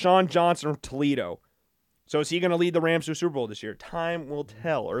 Irrelevant? Deshaun Johnson from Toledo. So is he going to lead the Rams to a Super Bowl this year? Time will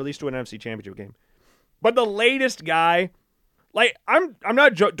tell, or at least to an NFC Championship game. But the latest guy, I'm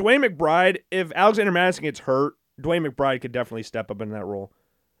not joking. Dwayne McBride, if Alexander Mattison gets hurt, Dwayne McBride could definitely step up in that role.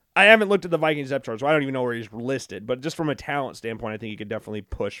 I haven't looked at the Vikings depth chart, so I don't even know where he's listed. But just from a talent standpoint, I think he could definitely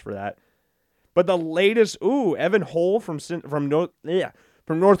push for that. But the latest, Evan Hull from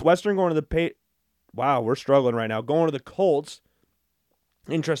Northwestern going to the Wow, we're struggling right now. Going to the Colts.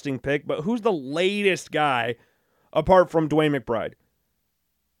 Interesting pick. But who's the latest guy apart from Dwayne McBride?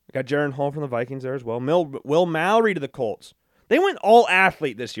 I got Jaron Hall from the Vikings there as well. Will Mallory to the Colts. They went all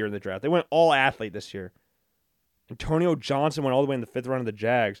athlete this year in the draft. Antonio Johnson went all the way in the 5th round of the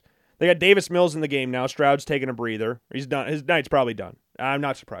Jags. They got Davis Mills in the game now. Stroud's taking a breather. He's done. His night's probably done. I'm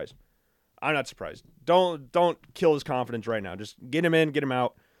not surprised. Don't kill his confidence right now. Just get him in, get him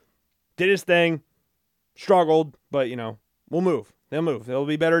out. Did his thing. Struggled, but, we'll move. They'll move. There'll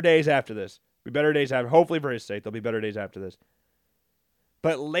be better days after this. Hopefully for his sake, there'll be better days after this.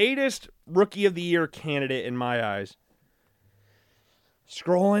 But latest Rookie of the Year candidate in my eyes.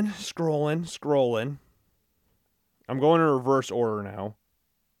 Scrolling. I'm going in reverse order now.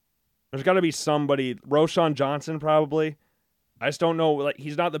 There's got to be somebody. Roschon Johnson, probably. I just don't know.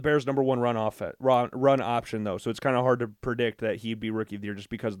 He's not the Bears' number one run option, though, so it's kind of hard to predict that he'd be Rookie of the Year just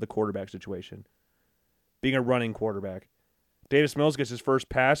because of the quarterback situation. Being a running quarterback. Davis Mills gets his first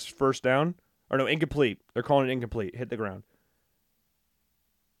pass, first down. Or no, incomplete. They're calling it incomplete. Hit the ground.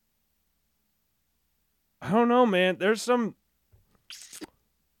 I don't know, man. There's some...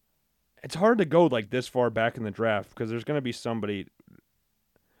 It's hard to go this far back in the draft because there's going to be somebody...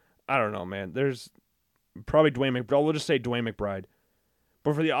 I don't know, man. There's probably Dwayne McBride. We'll just say Dwayne McBride.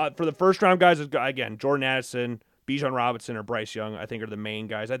 But for the first round guys, again, Jordan Addison, Bijan Robinson, or Bryce Young, I think are the main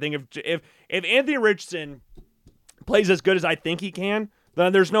guys. I think if Anthony Richardson plays as good as I think he can,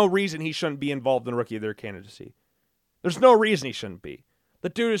 then there's no reason he shouldn't be involved in Rookie of the Year candidacy. There's no reason he shouldn't be. The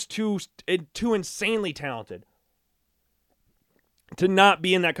dude is too insanely talented to not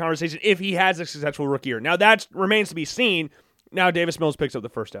be in that conversation if he has a successful rookie year. Now, that remains to be seen. Now, Davis Mills picks up the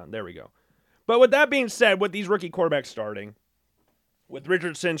first down. There we go. But with that being said, with these rookie quarterbacks starting, with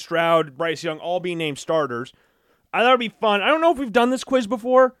Richardson, Stroud, Bryce Young all being named starters, I thought it would be fun. I don't know if we've done this quiz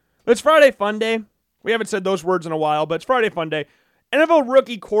before, but it's Friday Fun Day. We haven't said those words in a while, but it's Friday Fun Day. NFL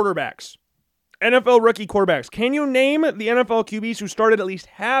rookie quarterbacks. Can you name the NFL QBs who started at least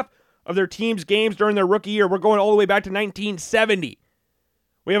half of their team's games during their rookie year? We're going all the way back to 1970.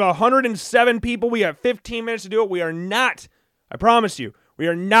 We have 107 people. We have 15 minutes to do it. We are not, I promise you, we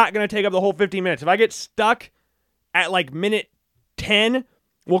are not going to take up the whole 15 minutes. If I get stuck at minute 10,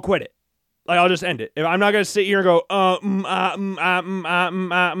 we'll quit it. Like, I'll just end it. I'm not going to sit here and go,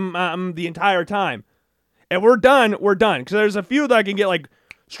 the entire time. And we're done, Because there's a few that I can get, like,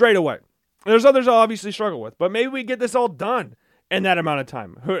 straight away. There's others I'll obviously struggle with. But maybe we get this all done in that amount of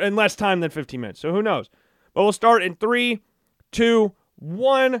time. In less time than 15 minutes. So who knows? But we'll start in 3, 2,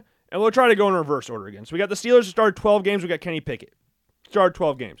 1. And we'll try to go in reverse order again. So we got the Steelers who started 12 games. We got Kenny Pickett. Started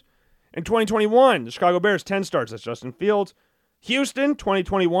 12 games. In 2021, the Chicago Bears, 10 starts. That's Justin Fields. Houston,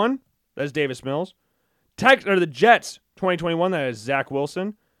 2021. That's Davis Mills. The Jets, 2021. That is Zach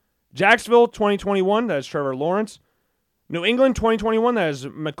Wilson. Jacksonville, 2021. That is Trevor Lawrence. New England, 2021. That is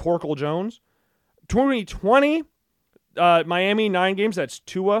McCorkle Jones. 2020, Miami, 9 games. That's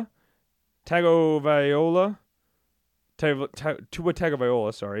Tua Tagovailoa. Tua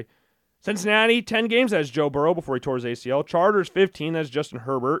Tagovailoa, sorry. Cincinnati, 10 games. That's Joe Burrow before he tore his ACL. Chargers, 15. That's Justin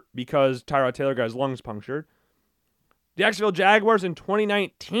Herbert because Tyrod Taylor got his lungs punctured. Jacksonville Jaguars in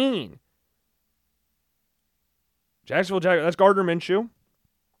 2019. Jacksonville Jaguars, that's Gardner Minshew.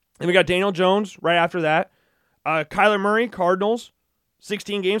 And we got Daniel Jones right after that. Kyler Murray, Cardinals,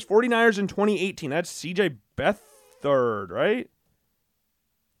 16 games. 49ers in 2018. That's CJ Beathard, right?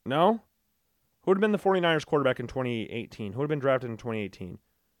 No? Who would have been the 49ers quarterback in 2018? Who would have been drafted in 2018?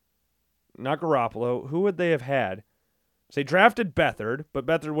 Not Garoppolo. Who would they have had? So they drafted Beathard, but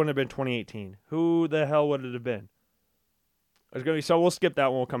Beathard wouldn't have been 2018. Who the hell would it have been? It's gonna be so we'll skip that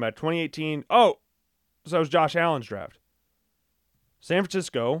one. We'll come back. 2018. Oh, so it was Josh Allen's draft. San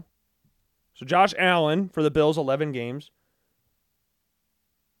Francisco. So Josh Allen for the Bills, 11 games.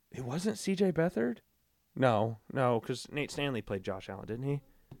 It wasn't CJ Beathard? No, because Nate Stanley played Josh Allen, didn't he?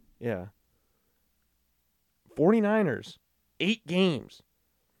 Yeah. 49ers, 8 games.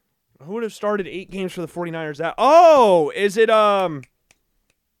 Who would have started 8 games for the 49ers? Is it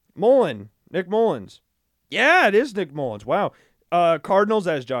Nick Mullins? Yeah, it is Nick Mullins. Wow. Cardinals,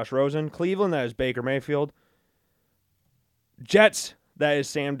 that is Josh Rosen. Cleveland, that is Baker Mayfield. Jets, that is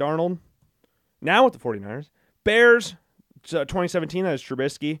Sam Darnold. Now with the 49ers. Bears, 2017, that is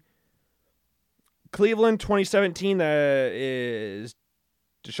Trubisky. Cleveland, 2017, that is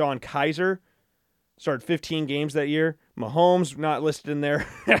Deshaun Kaiser. Started 15 games that year. Mahomes not listed in there.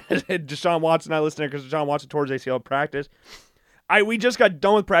 Deshaun Watson not listed in there because Deshaun Watson tore his ACL practice. We just got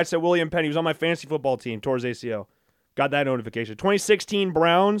done with practice at William Penn. He was on my fantasy football team. Tore his ACL. Got that notification. 2016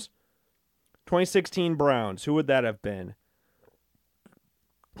 Browns. Who would that have been?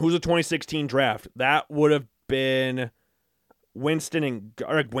 Who's the 2016 draft? That would have been Winston. That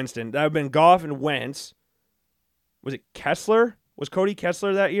would have been Goff and Wentz. Was it Kessler? Was Cody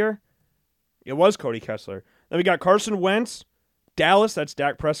Kessler that year? It was Cody Kessler. Then we got Carson Wentz. Dallas, that's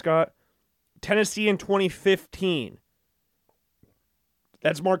Dak Prescott. Tennessee in 2015.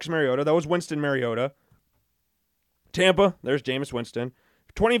 That's Marcus Mariota. That was Winston Mariota. Tampa, there's Jameis Winston.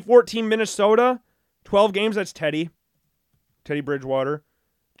 2014 Minnesota, 12 games, that's Teddy Bridgewater.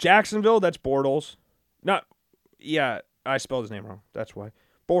 Jacksonville, that's Bortles. I spelled his name wrong. That's why.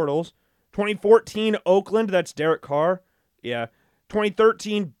 Bortles. 2014 Oakland, that's Derek Carr. Yeah.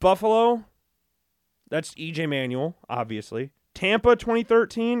 2013 Buffalo, that's E.J. Manuel, obviously. Tampa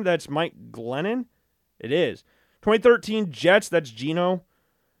 2013, that's Mike Glennon. It is. 2013 Jets, that's Geno.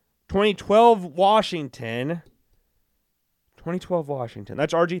 2012 Washington,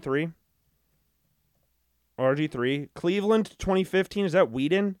 that's RG3. Cleveland 2015, is that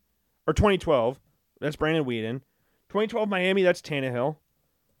Whedon? Or 2012, that's Brandon Whedon. 2012 Miami, that's Tannehill.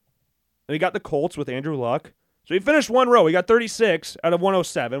 And we got the Colts with Andrew Luck. So we finished one row. We got 36 out of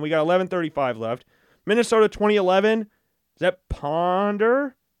 107. We got 11:35 left. Minnesota 2011, is that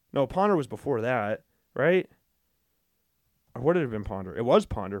Ponder? No, Ponder was before that, right? Or would it have been Ponder? It was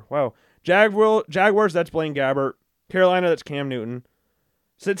Ponder. Wow. Jaguars, that's Blaine Gabbert. Carolina, that's Cam Newton.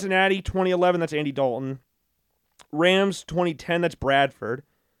 Cincinnati 2011, that's Andy Dalton. Rams 2010, that's Bradford.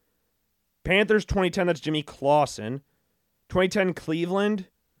 Panthers 2010, that's Jimmy Clausen. 2010 Cleveland.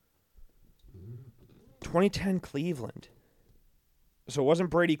 So it wasn't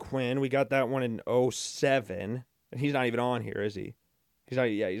Brady Quinn. We got that one in 2007. And he's not even on here, is he? He's not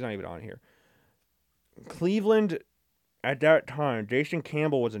even on here. Cleveland, at that time, Jason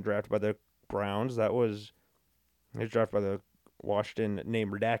Campbell wasn't drafted by the Browns. He was drafted by the Washington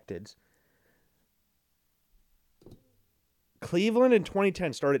name redacteds. Cleveland in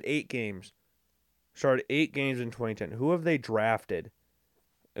 2010 started 8 games. In 2010. Who have they drafted?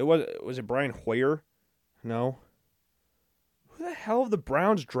 Was it Brian Hoyer? No. Who the hell have the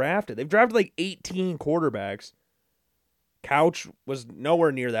Browns drafted? They've drafted like 18 quarterbacks. Couch was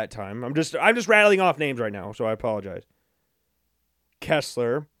nowhere near that time. I'm just rattling off names right now, so I apologize.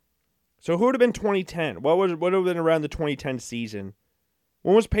 Kessler. So who would have been 2010? What would have been around the 2010 season?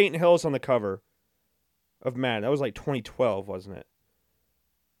 When was Peyton Hillis on the cover of Madden? That was like 2012, wasn't it?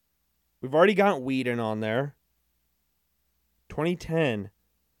 We've already got Whedon on there. 2010.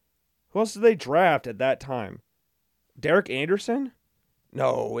 Who else did they draft at that time? Derek Anderson?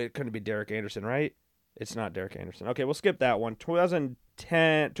 No, it couldn't be Derek Anderson, right? It's not Derek Anderson. Okay, we'll skip that one.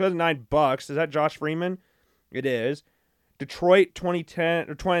 2009 Bucks. Is that Josh Freeman? It is. Detroit 2010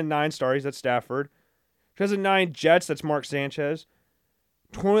 or 2009 Stars. That's Stafford. 2009 Jets. That's Mark Sanchez.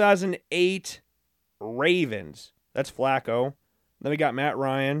 2008 Ravens. That's Flacco. Then we got Matt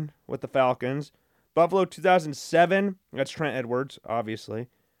Ryan with the Falcons. Buffalo 2007. That's Trent Edwards, obviously.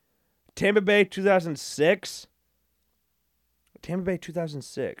 Tampa Bay 2006. Tampa Bay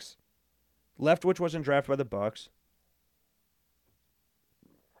 2006. Leftwich wasn't drafted by the Bucks.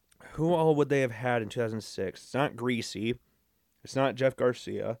 Who all would they have had in 2006? It's not Greasy. It's not Jeff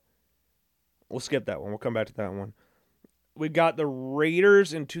Garcia. We'll skip that one. We'll come back to that one. We got the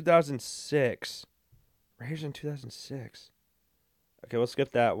Raiders in 2006. Raiders in 2006. Okay, we'll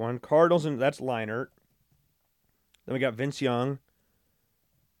skip that one. Cardinals, and that's Leinart. Then we got Vince Young.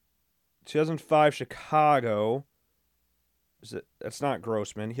 2005 Chicago. That's not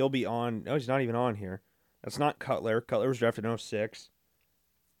Grossman. He'll be on. No, he's not even on here. That's not Cutler. Cutler was drafted in 06.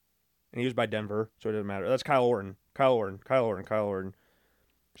 And he was by Denver, so it doesn't matter. That's Kyle Orton.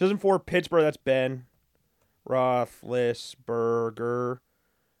 2004 Pittsburgh, that's Ben Roethlisberger.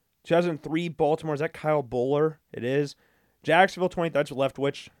 2003 Baltimore, is that Kyle Bowler? It is. Jacksonville 20, that's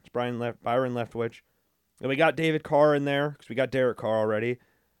Leftwich. It's Byron Leftwich. And we got David Carr in there, because we got Derek Carr already.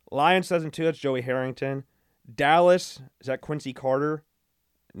 Lions 2002, that's Joey Harrington. Dallas, is that Quincy Carter?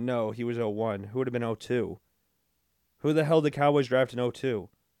 No, he was 01. Who would have been 02? Who the hell did the Cowboys draft in 02?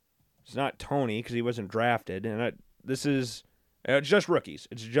 It's not Tony, because he wasn't drafted. And this is just rookies.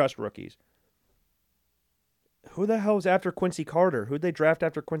 It's just rookies. Who the hell is after Quincy Carter? Who'd they draft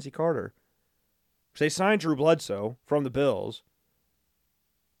after Quincy Carter? They signed Drew Bledsoe from the Bills.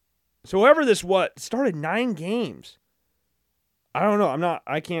 So whoever this was, started 9 games. I don't know.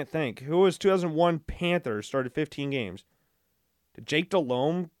 I can't think. Who was 2001 Panthers, started 15 games? Did Jake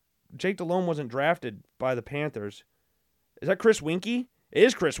Delhomme? Jake Delhomme wasn't drafted by the Panthers. Is that Chris Winkie? It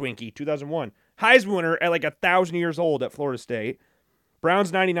is Chris Winkie, 2001. Heisman winner at like 1,000 years old at Florida State.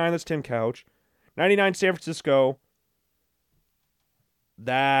 Browns 99, that's Tim Couch. 99 San Francisco.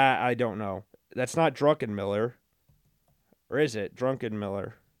 That, I don't know. That's not Druckenmiller. Or is it?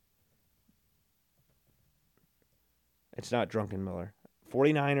 Druckenmiller. It's not Druckenmiller.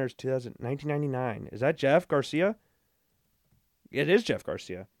 49ers 1999. Is that Jeff Garcia? It is Jeff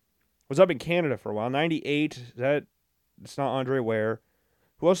Garcia. Was up in Canada for a while. 98. It's not Andre Ware.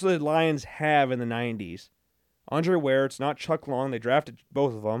 Who else did the Lions have in the 90s? Andre Ware. It's not Chuck Long. They drafted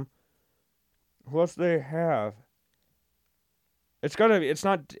both of them. Who else do they have? It's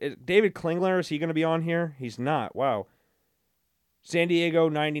not David Klingler. Is he going to be on here? He's not. Wow. San Diego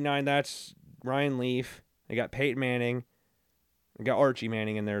 99. That's Ryan Leaf. They got Peyton Manning. They got Archie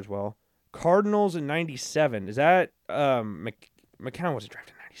Manning in there as well. Cardinals in 97. Is that McCown wasn't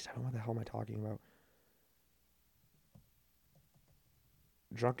drafted in 97. What the hell am I talking about?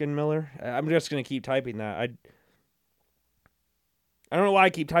 Druckenmiller? I'm just going to keep typing that. I don't know why I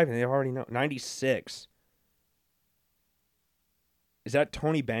keep typing. They already know. 96. Is that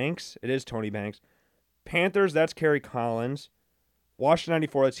Tony Banks? It is Tony Banks. Panthers, that's Kerry Collins. Washington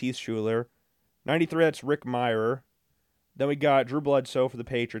 94, that's Heath Schuler. 93, that's Rick Meyer. Then we got Drew Bledsoe for the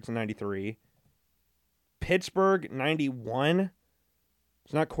Patriots in 93. Pittsburgh, 91.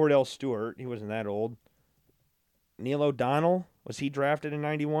 It's not Cordell Stewart. He wasn't that old. Neil O'Donnell, was he drafted in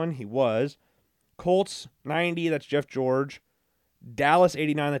 91? He was. Colts, 90, that's Jeff George. Dallas,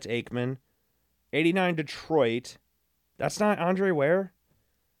 89, that's Aikman. 89, Detroit. That's not Andre Ware?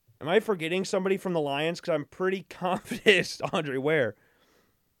 Am I forgetting somebody from the Lions? Because I'm pretty confident it's Andre Ware.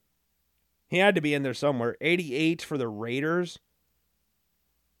 He had to be in there somewhere. 88 for the Raiders.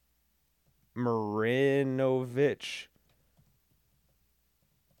 Marinovich.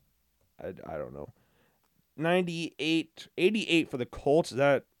 I don't know. 88 for the Colts. Is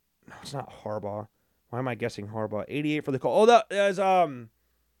that... No, it's not Harbaugh. Why am I guessing Harbaugh? 88 for the Colts. Oh, that is,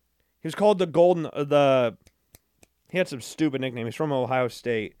 he was called the Golden... He had some stupid nickname. He's from Ohio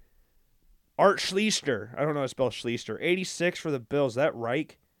State. Art Schlichter. I don't know how to spell Schlichter. 86 for the Bills. Is that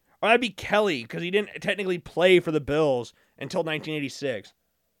Reich? Oh, that'd be Kelly, because he didn't technically play for the Bills until 1986.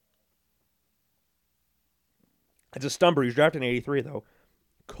 It's a stumper. He was drafted in 83, though.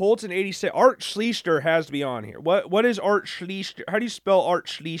 Colts in 86. Art Schlichter has to be on here. What is Art Schlichter? How do you spell Art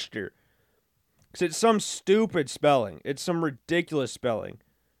Schlichter? Because it's some stupid spelling. It's some ridiculous spelling.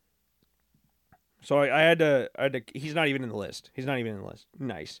 So I had to. He's not even in the list.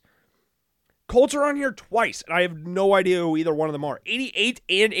 Nice. Colts are on here twice, and I have no idea who either one of them are. 88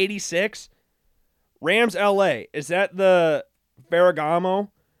 and 86. Rams LA. Is that the Ferragamo?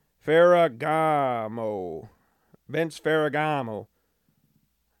 Vince Ferragamo.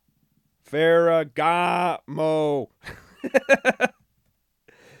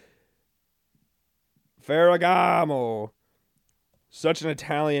 Ferragamo. Such an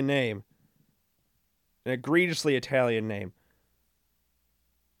Italian name. An egregiously Italian name.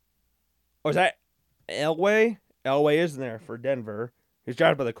 Oh, is that Elway? Elway is in there for Denver. He's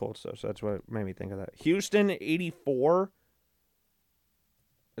drafted by the Colts, though, so that's what made me think of that. Houston, 84.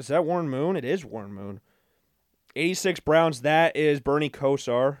 Is that Warren Moon? It is Warren Moon. 86 Browns, that is Bernie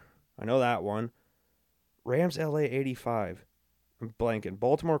Kosar. I know that one. Rams, LA, 85. I'm blanking.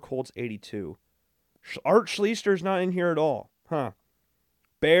 Baltimore Colts, 82. Art Schleister's not in here at all. Huh.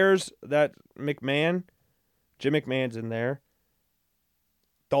 Bears, that McMahon. Jim McMahon's in there.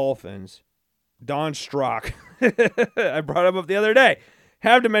 Dolphins. Don Strock. I brought him up the other day.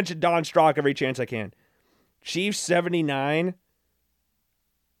 Have to mention Don Strock every chance I can. Chiefs, 79.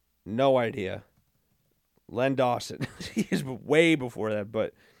 No idea. Len Dawson. He's way before that,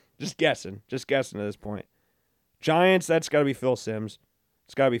 but just guessing. Just guessing at this point. Giants, that's got to be Phil Simms.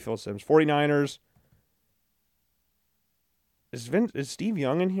 It's got to be Phil Simms. 49ers. Is Steve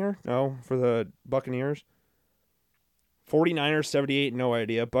Young in here? No, for the Buccaneers. 49ers, 78, no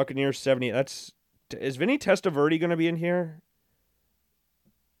idea. Buccaneers, 78. Is Vinny Testaverde going to be in here?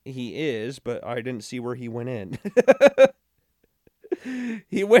 He is, but I didn't see where he went in.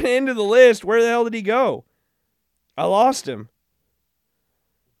 He went into the list. Where the hell did he go? I lost him.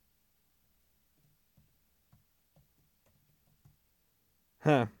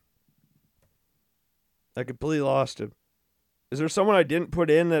 Huh. I completely lost him. Is there someone I didn't put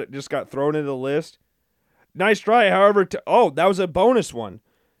in that just got thrown into the list? Nice try, however. That was a bonus one.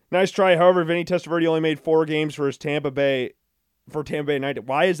 Nice try, however. Vinny Testaverde only made 4 games for his Tampa Bay United.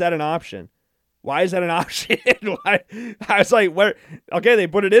 Why is that an option? Why? I was like, where? Okay, they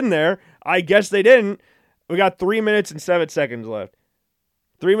put it in there. I guess they didn't. We got 3 minutes and 7 seconds left.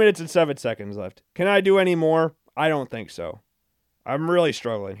 3 minutes and 7 seconds left. Can I do any more? I don't think so. I'm really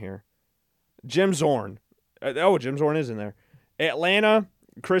struggling here. Jim Zorn. Jim Zorn is in there. Atlanta,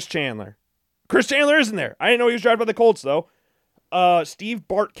 Chris Chandler. Chris Chandler is in there. I didn't know he was drafted by the Colts, though. Steve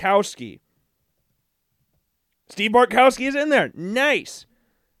Bartkowski. Steve Bartkowski is in there. Nice.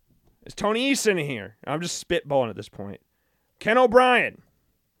 Is Tony Eason in here? I'm just spitballing at this point. Ken O'Brien.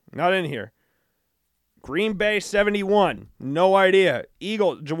 Not in here. Green Bay 71. No idea.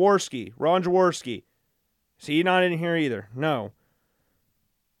 Eagle, Jaworski. Ron Jaworski. Is he not in here either? No.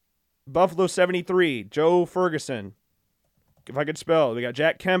 Buffalo 73. Joe Ferguson. If I could spell. We got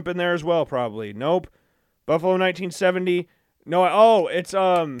Jack Kemp in there as well, probably. Nope. Buffalo 1970. No, it's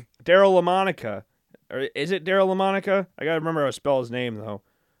Daryl LaMonica. Or is it Daryl LaMonica? I gotta remember how to spell his name, though.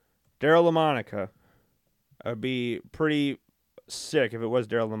 Daryl LaMonica. I'd be pretty sick if it was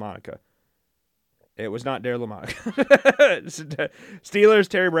Daryl LaMonica. It was not Daryl LaMonica. Steelers,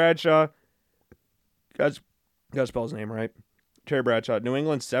 Terry Bradshaw. Gotta spell his name right. Terry Bradshaw. New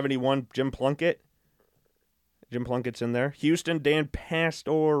England 71, Jim Plunkett. Jim Plunkett's in there. Houston, Dan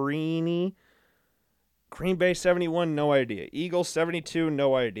Pastorini. Green Bay 71, no idea. Eagles 72,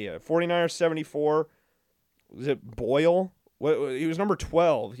 no idea. 49ers 74. Was it Boyle? He was number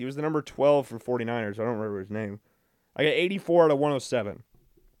 12. He was the number 12 for 49ers. I don't remember his name. I got 84 out of 107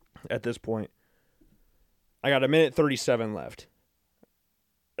 at this point. I got 1:37 left.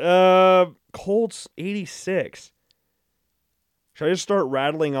 Colts 86. Should I just start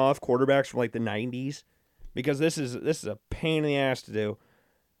rattling off quarterbacks from like the 90s? Because this is a pain in the ass to do.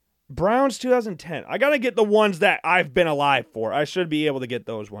 Browns 2010. I got to get the ones that I've been alive for. I should be able to get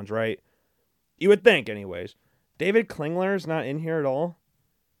those ones, right? You would think, anyways. David Klingler is not in here at all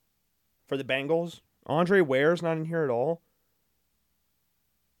for the Bengals. Andre Ware's not in here at all.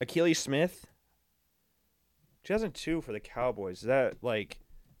 Achilles Smith. 2002 for the Cowboys. Is that like...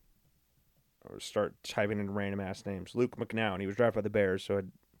 I'll start typing in random-ass names. Luke McNown. He was drafted by the Bears, so...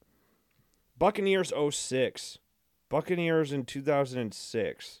 Buccaneers 06. Buccaneers in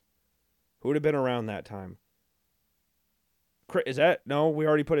 2006. Who would have been around that time? Is that... No, we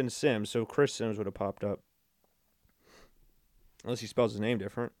already put in Sims, so Chris Sims would have popped up. Unless he spells his name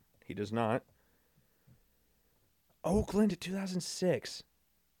different. He does not. Oakland 2006.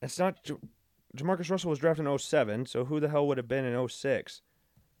 That's not... Jamarcus Russell was drafted in 07, so who the hell would have been in 06?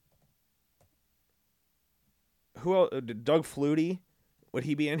 Who else? Doug Flutie? Would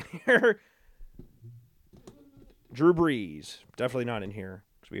he be in here? Drew Brees. Definitely not in here,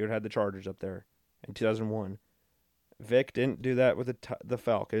 because we would have had the Chargers up there. in 2001. Vic didn't do that with the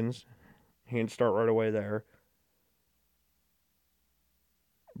Falcons. He didn't start right away there.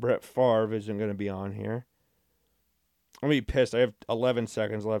 Brett Favre isn't going to be on here. I'm going to be pissed. I have 11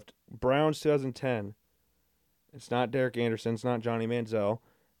 seconds left. Browns 2010. It's not Derek Anderson. It's not Johnny Manziel.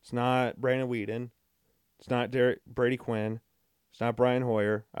 It's not Brandon Weeden. It's not Brady Quinn. It's not Brian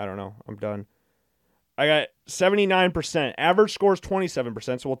Hoyer. I don't know. I'm done. I got 79%. Average score is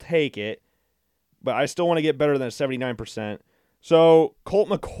 27%, so we'll take it. But I still want to get better than 79%. So, Colt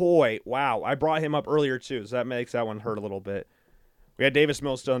McCoy. Wow, I brought him up earlier too, so that makes that one hurt a little bit. We had Davis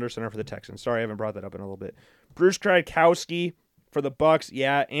Mills still under center for the Texans. Sorry, I haven't brought that up in a little bit. Bruce Kwiatkowski for the Bucks.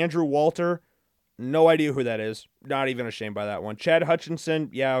 Yeah, Andrew Walter. No idea who that is. Not even ashamed by that one. Chad Hutchinson.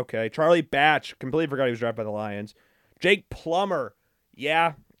 Yeah, okay. Charlie Batch. Completely forgot he was drafted by the Lions. Jake Plummer.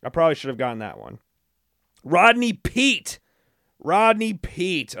 Yeah, I probably should have gotten that one. Rodney Peete.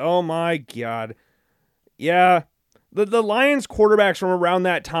 Oh, my God. Yeah. The Lions quarterbacks from around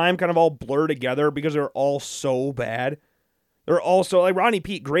that time kind of all blur together because they're all so bad. They're also, like Rodney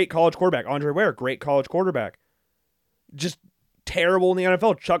Peete, great college quarterback. Andre Ware, great college quarterback. Just terrible in the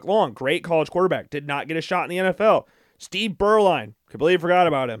NFL. Chuck Long, great college quarterback. Did not get a shot in the NFL. Steve Berline, completely forgot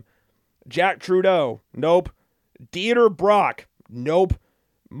about him. Jack Trudeau, nope. Dieter Brock, nope.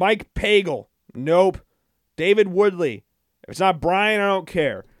 Mike Pagel, nope. David Woodley, if it's not Brian, I don't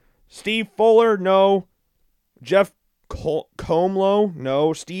care. Steve Fuller, no. Jeff Comlow,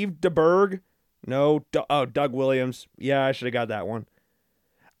 no. Steve DeBerg, no. Doug Williams. Yeah, I should have got that one.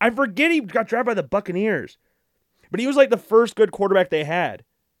 I forget he got drafted by the Buccaneers. But he was like the first good quarterback they had. It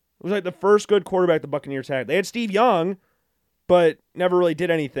was like the first good quarterback the Buccaneers had. They had Steve Young, but never really did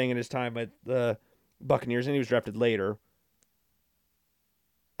anything in his time at the Buccaneers, and he was drafted later.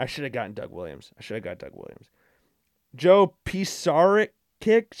 I should have gotten Doug Williams. Joe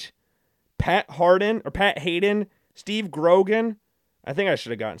Pisarcik, Pat Hayden, Steve Grogan. I think I should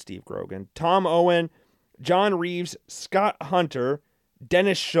have gotten Steve Grogan. Tom Owen, John Reeves, Scott Hunter,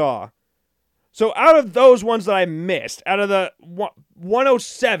 Dennis Shaw. So out of those ones that I missed, out of the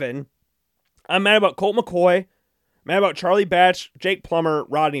 107, I'm mad about Colt McCoy, mad about Charlie Batch, Jake Plummer,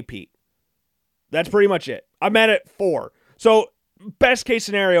 Rodney Peete. That's pretty much it. I'm mad at 4. So best case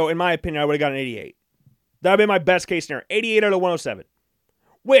scenario, in my opinion, I would have got an 88. That would have been my best case scenario. 88 out of 107.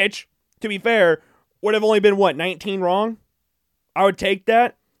 Which, to be fair, would have only been, 19 wrong? I would take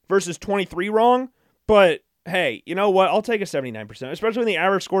that versus 23 wrong. But, hey, you know what? I'll take a 79%, especially when the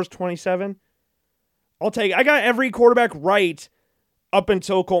average score is 27. I got every quarterback right up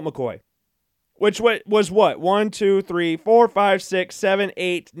until Colt McCoy. Which was what? 1, 2, 3, 4, 5, 6, 7,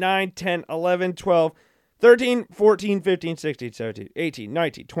 8, 9, 10, 11, 12, 13, 14, 15, 16, 17, 18,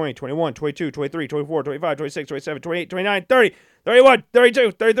 19, 20, 21, 22, 23, 24, 25, 26, 27, 28, 29, 30, 31,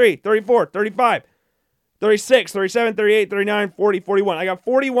 32, 33, 34, 35, 36, 37, 38, 39, 40, 41. I got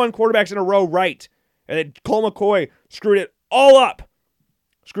 41 quarterbacks in a row right. And then Colt McCoy screwed it all up.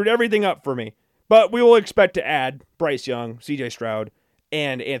 Screwed everything up for me. But we will expect to add Bryce Young, CJ Stroud,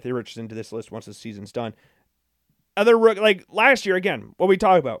 and Anthony Richardson to this list once the season's done. Like last year, again, what we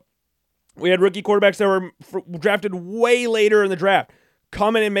talked about. We had rookie quarterbacks that were drafted way later in the draft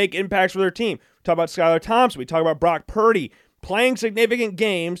come in and make impacts for their team. We talk about Skylar Thompson. We talk about Brock Purdy playing significant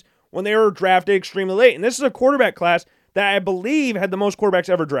games when they were drafted extremely late. And this is a quarterback class that I believe had the most quarterbacks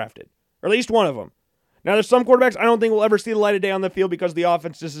ever drafted, or at least one of them. Now, there's some quarterbacks I don't think will ever see the light of day on the field because the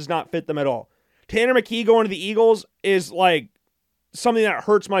offense just does not fit them at all. Tanner McKee going to the Eagles is like something that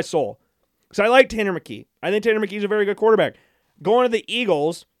hurts my soul. Because I like Tanner McKee. I think Tanner McKee is a very good quarterback. Going to the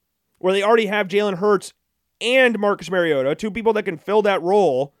Eagles, where they already have Jalen Hurts and Marcus Mariota, two people that can fill that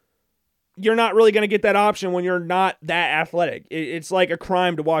role, you're not really going to get that option when you're not that athletic. It's like a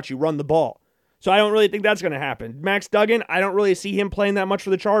crime to watch you run the ball. So I don't really think that's going to happen. Max Duggan, I don't really see him playing that much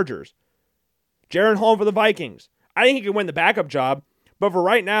for the Chargers. Jaron Hall for the Vikings. I think he can win the backup job, but for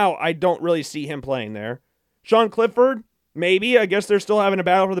right now, I don't really see him playing there. Sean Clifford, maybe. I guess they're still having a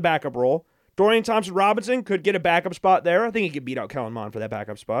battle for the backup role. Dorian Thompson-Robinson could get a backup spot there. I think he could beat out Kellen Mond for that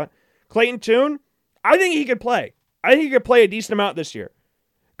backup spot. Clayton Tune, I think he could play. I think he could play a decent amount this year.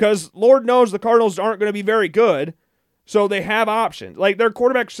 Because Lord knows the Cardinals aren't going to be very good, so they have options. Like, their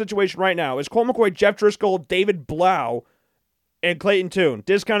quarterback situation right now is Colt McCoy, Jeff Driscoll, David Blau, and Clayton Tune,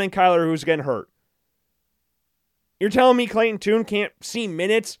 discounting Kyler, who's getting hurt. You're telling me Clayton Tune can't see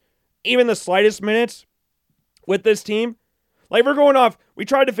minutes, even the slightest minutes, with this team? Like, we're going off, we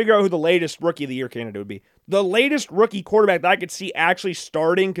tried to figure out who the latest Rookie of the Year candidate would be. The latest rookie quarterback that I could see actually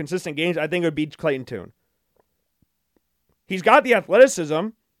starting consistent games, I think it would be Clayton Tune. He's got the athleticism.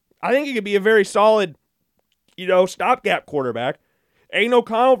 I think he could be a very solid, stopgap quarterback. Aiden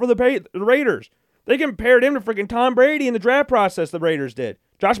O'Connell for the Raiders. They compared him to freaking Tom Brady in the draft process the Raiders did.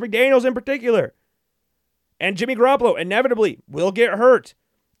 Josh McDaniels in particular. And Jimmy Garoppolo inevitably will get hurt.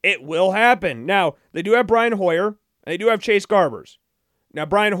 It will happen. Now, they do have Brian Hoyer, and they do have Chase Garbers. Now,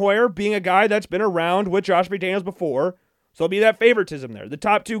 Brian Hoyer being a guy that's been around with Josh McDaniels before, so there'll be that favoritism there. The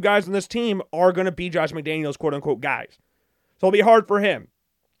top two guys on this team are going to be Josh McDaniels' quote-unquote guys. So it'll be hard for him.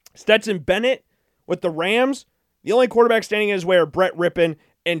 Stetson Bennett with the Rams, the only quarterback standing in his way are Brett Rippon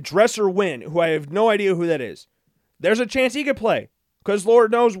and Dresser Wynn, who I have no idea who that is. There's a chance he could play, because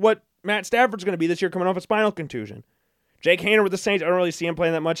Lord knows what Matt Stafford's going to be this year coming off a spinal contusion. Jake Haener with the Saints, I don't really see him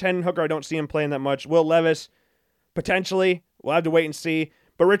playing that much. Hendon Hooker, I don't see him playing that much. Will Levis, potentially. We'll have to wait and see.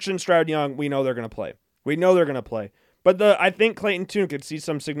 But Richardson, Stroud, Young, we know they're going to play. But I think Clayton Tune could see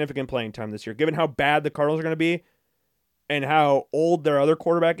some significant playing time this year, given how bad the Cardinals are going to be and how old their other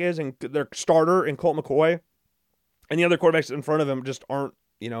quarterback is and their starter in Colt McCoy. And the other quarterbacks in front of him just aren't,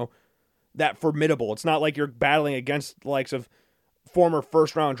 that formidable. It's not like you're battling against the likes of former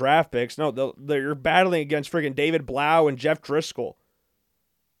first-round draft picks. No, you're battling against friggin' David Blau and Jeff Driscoll.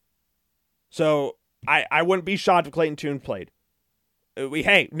 So I wouldn't be shocked if Clayton Tune played.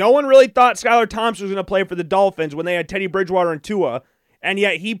 No one really thought Skylar Thompson was going to play for the Dolphins when they had Teddy Bridgewater and Tua, and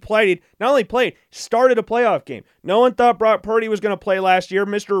yet he started a playoff game. No one thought Brock Purdy was going to play last year,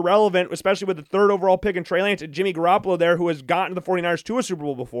 Mr. Irrelevant, especially with the third overall pick in Trey Lance and Jimmy Garoppolo there, who has gotten the 49ers to a Super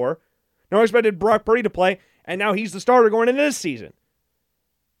Bowl before. No one expected Brock Purdy to play, and now he's the starter going into this season.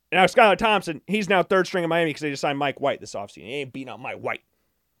 Now, Skylar Thompson, he's now third string in Miami because they just signed Mike White this offseason. He ain't beating out Mike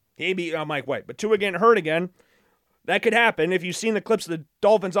White. But Tua getting hurt again, that could happen. If you've seen the clips of the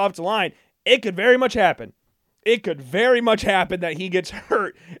Dolphins' offensive line, it could very much happen. It could very much happen that he gets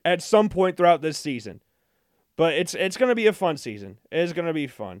hurt at some point throughout this season. But it's going to be a fun season. It is going to be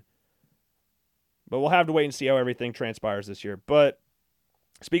fun. But we'll have to wait and see how everything transpires this year. But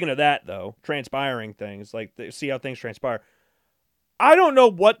speaking of that, though, transpiring things, see how things transpire. I don't know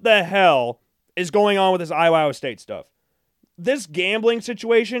what the hell is going on with this Iowa State stuff. This gambling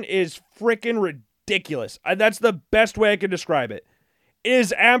situation is freaking ridiculous. That's the best way I could describe it. It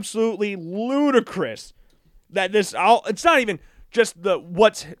is absolutely ludicrous that it's not even just the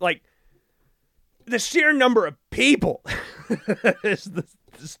sheer number of people is the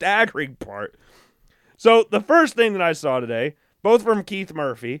staggering part. So the first thing that I saw today, both from Keith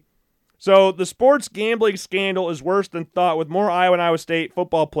Murphy. So the sports gambling scandal is worse than thought, with more Iowa and Iowa State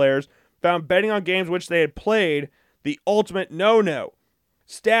football players found betting on games which they had played, the ultimate no-no.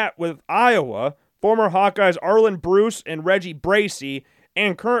 Stat with Iowa, former Hawkeyes Arlen Bruce and Reggie Bracey,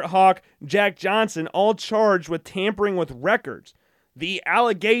 and current Hawk Jack Johnson, all charged with tampering with records. The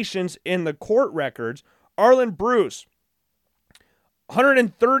allegations in the court records, Arlen Bruce,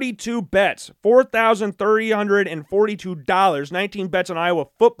 132 bets, $4,342, 19 bets on Iowa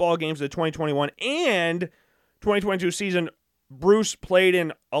football games of the 2021 and 2022 season. Bruce played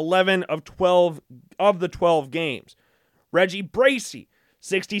in 11 of the 12 games. Reggie Bracey,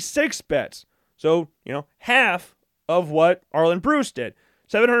 66 bets. So, half of what Arlen Bruce did.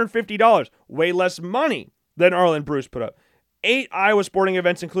 $750, way less money than Arlen Bruce put up. 8 Iowa sporting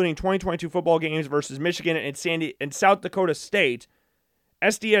events, including 2022 football games versus Michigan and South Dakota State.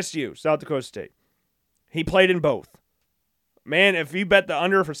 SDSU, South Dakota State. He played in both. Man, if you bet the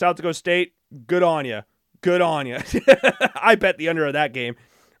under for South Dakota State, good on you. Good on you. I bet the under of that game.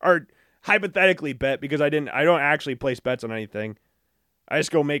 Or hypothetically bet, because I don't actually place bets on anything. I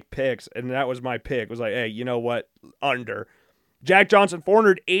just go make picks, and that was my pick. It was like, hey, you know what? Under. Jack Johnson,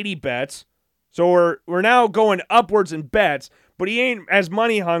 480 bets. So we're now going upwards in bets, but he ain't as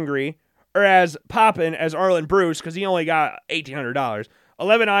money hungry or as poppin' as Arlen Bruce because he only got $1,800.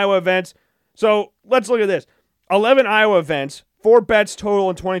 11 Iowa events. So let's look at this. 11 Iowa events, 4 bets total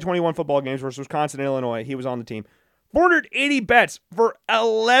in 2021 football games versus Wisconsin and Illinois. He was on the team. 480 bets for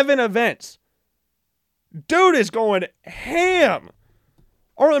 11 events. Dude is going ham.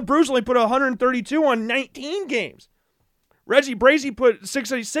 Arlen Bruce only put 132 on 19 games. Reggie Bracey put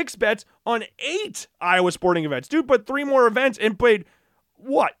 66 bets on 8 Iowa sporting events. Dude put 3 more events and played,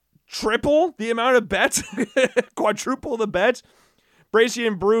 triple the amount of bets? Quadruple the bets? Bracey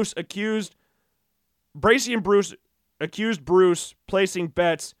and Bruce accused Bruce placing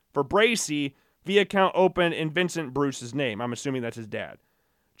bets for Bracey via account opened in Vincent Bruce's name. I'm assuming that's his dad.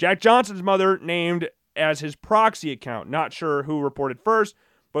 Jack Johnson's mother named as his proxy account. Not sure who reported first,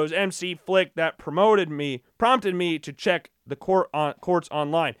 but it was MC Flick that prompted me to check the courts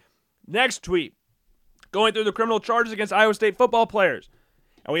online. Next tweet. Going through the criminal charges against Iowa State football players.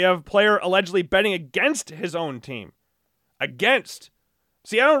 And we have a player allegedly betting against his own team.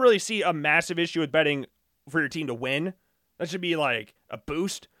 See, I don't really see a massive issue with betting for your team to win. That should be like a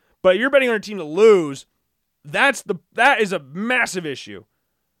boost. But you're betting on your team to lose. That is a massive issue.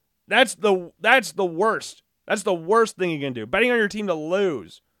 That's the worst. That's the worst thing you can do. Betting on your team to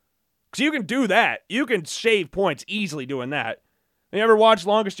lose. Because you can do that. You can shave points easily doing that. You ever watch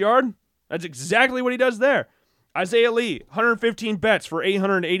Longest Yard? That's exactly what he does there. Isaiah Lee, 115 bets for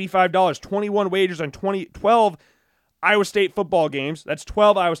 $885, 21 wagers on 12 Iowa State football games. That's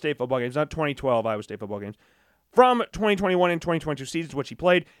 12 Iowa State football games, not 2012 Iowa State football games. From 2021 and 2022 seasons, which he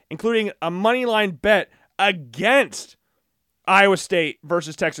played, including a moneyline bet against Iowa State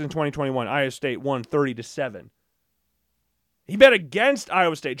versus Texas in 2021. Iowa State won 30-7. He bet against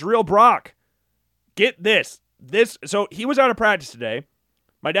Iowa State. Jarrell Brock. Get this. So he was out of practice today.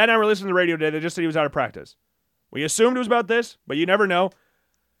 My dad and I were listening to the radio today. They just said he was out of practice. We assumed it was about this, but you never know.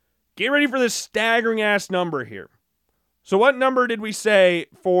 Get ready for this staggering-ass number here. So what number did we say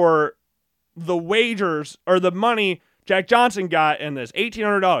for the wagers or the money Jack Johnson got in this?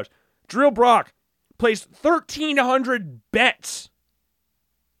 $1,800. Jarrell Brock placed 1,300 bets.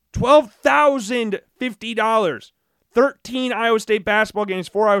 $12,050. 13 Iowa State basketball games,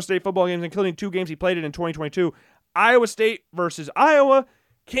 4 Iowa State football games, including 2 games he played in 2022. Iowa State versus Iowa,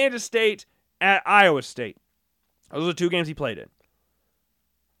 Kansas State at Iowa State. Those are the 2 games he played in.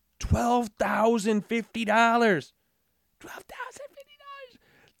 $12,050. $12,050.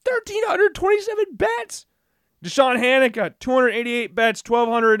 1,327 bets. Deshaun Hanukkah, 288 bets,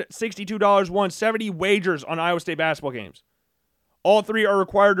 $1,262 won, 70 wagers on Iowa State basketball games. All 3 are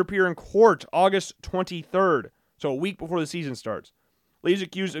required to appear in court August 23rd, so a week before the season starts. Lee's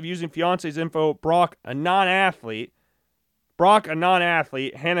accused of using fiance's info. Brock, a non-athlete.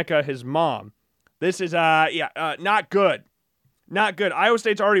 Hanukkah, his mom. This is, not good. Not good. Iowa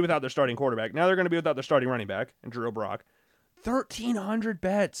State's already without their starting quarterback. Now they're going to be without their starting running back, and Jarrell Brock. 1,300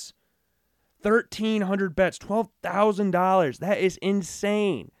 bets. 1,300 bets. $12,000. That is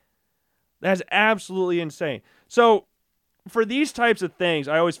insane. That's absolutely insane. So, for these types of things,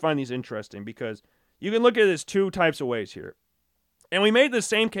 I always find these interesting because you can look at this 2 types of ways here. And we made the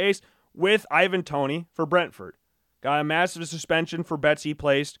same case with Ivan Toney for Brentford. Got a massive suspension for bets he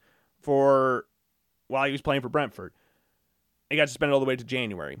placed while he was playing for Brentford. He got suspended all the way to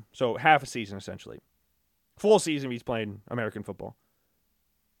January. So half a season, essentially. Full season if he's playing American football.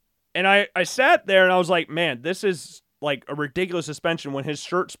 And I sat there and I was like, man, this is like a ridiculous suspension when his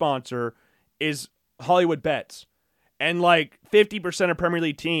shirt sponsor is Hollywood Bets. And like 50% of Premier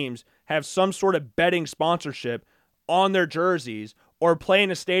League teams have some sort of betting sponsorship on their jerseys or play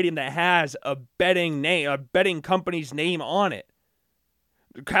in a stadium that has a betting company's name on it.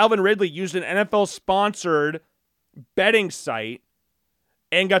 Calvin Ridley used an NFL-sponsored betting site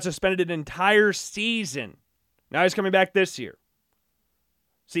and got suspended an entire season. Now he's coming back this year.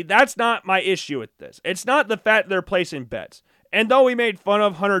 See, that's not my issue with this. It's not the fact they're placing bets. And though we made fun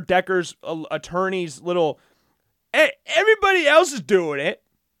of Hunter Decker's attorney's little... Everybody else is doing it.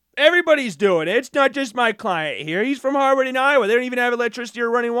 Everybody's doing it. It's not just my client here. He's from Harvard in Iowa. They don't even have electricity or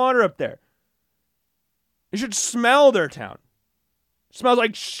running water up there. You should smell their town. It smells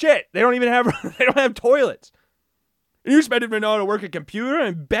like shit. They don't have toilets. You expect them to know how to work a computer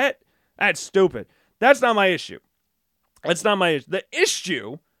and bet? That's stupid. That's not my issue. That's not my issue. The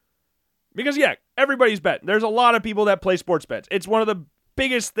issue, because everybody's betting. There's a lot of people that play sports bets. It's one of the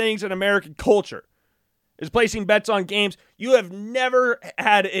biggest things in American culture. Is placing bets on games you have never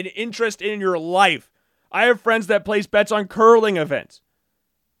had an interest in your life. I have friends that place bets on curling events.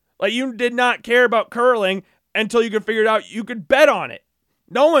 Like, you did not care about curling until you could figure out you could bet on it.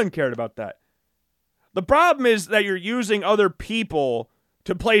 No one cared about that. The problem is that you're using other people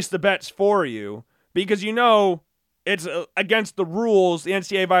to place the bets for you because you know it's against the rules, the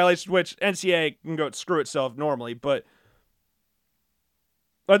NCAA violations, which NCAA can go screw itself normally, but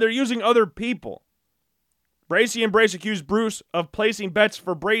they're using other people. Bracey and Brace accused Bruce of placing bets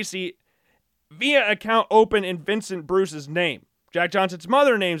for Bracey via account open in Vincent Bruce's name. Jack Johnson's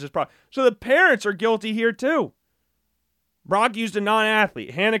mother names his product. So the parents are guilty here too. Brock used a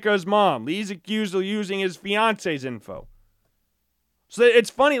non-athlete. Hanukkah's mom. Lee's accused of using his fiance's info. So it's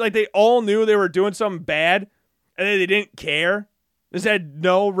funny, like they all knew they were doing something bad and they didn't care. They had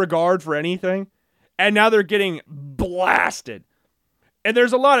no regard for anything. And now they're getting blasted. And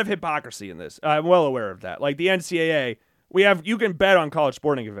there's a lot of hypocrisy in this. I'm well aware of that. Like the NCAA, you can bet on college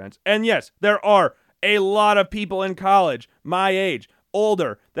sporting events. And yes, there are a lot of people in college, my age,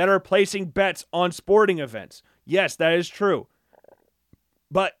 older, that are placing bets on sporting events. Yes, that is true.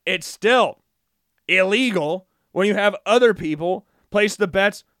 But it's still illegal when you have other people place the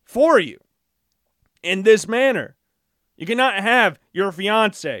bets for you in this manner. You cannot have your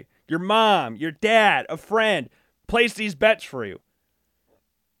fiance, your mom, your dad, a friend place these bets for you.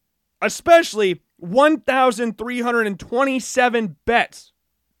 Especially 1,327 bets.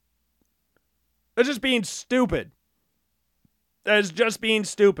 That's just being stupid. That is just being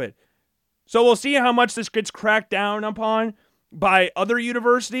stupid. So we'll see how much this gets cracked down upon by other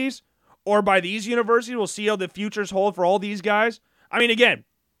universities or by these universities. We'll see how the futures hold for all these guys. I mean, again,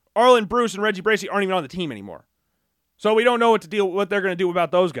 Arlen Bruce and Reggie Bracey aren't even on the team anymore. So we don't know what they're going to do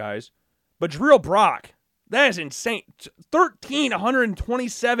about those guys. But Drill Brock, that is insane.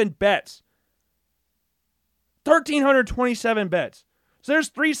 1,327 bets. 1,327 bets. So there's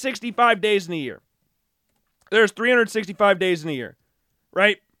 365 days in a year. There's 365 days in a year.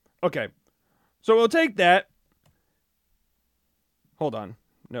 Right? Okay. So we'll take that. Hold on.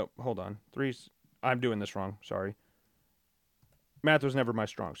 Nope, hold on. I'm doing this wrong. Sorry. Math was never my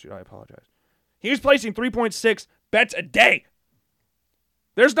strong suit. I apologize. He was placing 3.6 bets a day.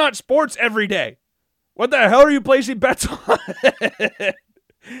 There's not sports every day. What the hell are you placing bets on?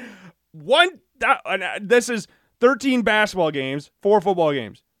 This is 13 basketball games, 4 football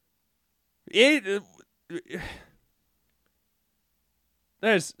games. That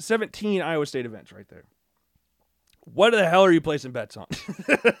is 17 Iowa State events right there. What the hell are you placing bets on?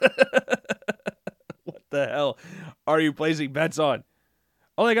 What the hell are you placing bets on?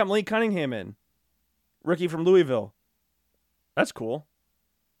 Oh, they got Malik Cunningham in. Rookie from Louisville. That's cool.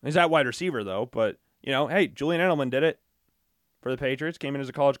 He's that wide receiver, though. But, hey, Julian Edelman did it for the Patriots. Came in as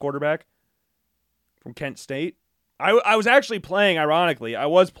a college quarterback from Kent State. I was actually playing, ironically, the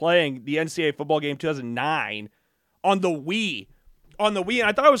NCAA football game 2009 on the Wii. And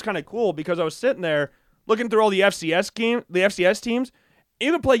I thought it was kind of cool because I was sitting there looking through all the FCS teams.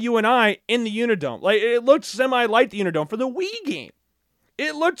 You could play UNI in the Unidome. Like, it looked semi-like the Unidome for the Wii game.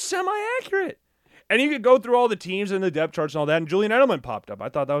 It looked semi-accurate. And you could go through all the teams and the depth charts and all that, and Julian Edelman popped up. I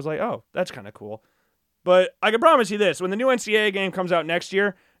thought that was like, oh, that's kind of cool. But I can promise you this, when the new NCAA game comes out next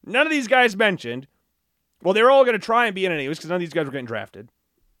year, none of these guys mentioned, well, they were all going to try and be in it anyways because none of these guys were getting drafted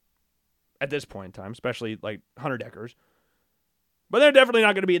at this point in time, especially like Hunter Deckers. But they're definitely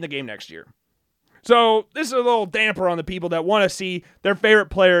not going to be in the game next year. So this is a little damper on the people that want to see their favorite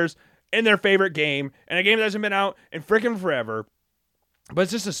players in their favorite game, and a game that hasn't been out in freaking forever. But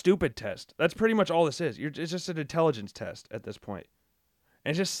it's just a stupid test. That's pretty much all this is. It's just an intelligence test at this point.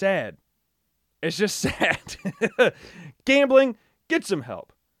 And it's just sad. It's just sad. Gambling, get some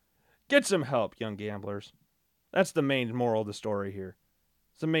help. Get some help, young gamblers. That's the main moral of the story here.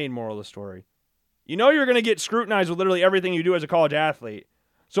 It's the main moral of the story. You know you're going to get scrutinized with literally everything you do as a college athlete.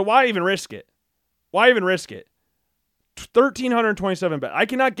 So why even risk it? Why even risk it? 1,327 bets. I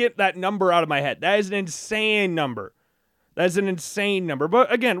cannot get that number out of my head. That is an insane number. That's an insane number.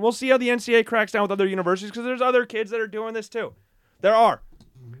 But again, we'll see how the NCAA cracks down with other universities because there's other kids that are doing this too. There are.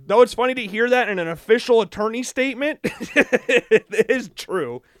 Though it's funny to hear that in an official attorney statement, it is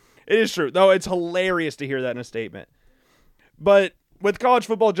true. It is true. Though it's hilarious to hear that in a statement. But with college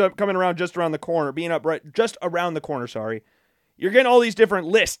football coming around just around the corner, you're getting all these different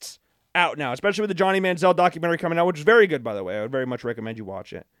lists out now, especially with the Johnny Manziel documentary coming out, which is very good, by the way. I would very much recommend you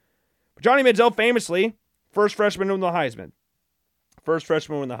watch it. But Johnny Manziel famously, first freshman to win the Heisman.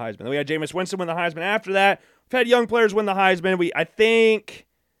 Then we had Jameis Winston win the Heisman after that. We've had young players win the Heisman. I think,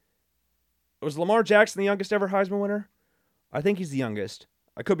 was Lamar Jackson the youngest ever Heisman winner? I think he's the youngest.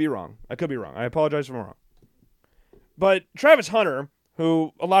 I could be wrong. I apologize if I'm wrong. But Travis Hunter,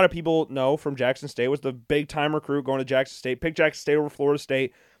 who a lot of people know from Jackson State, was the big-time recruit going to Jackson State, picked Jackson State over Florida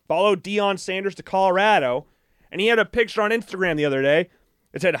State, followed Deion Sanders to Colorado, and he had a picture on Instagram the other day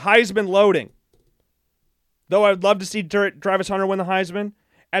that said Heisman loading. Though I would love to see Travis Hunter win the Heisman,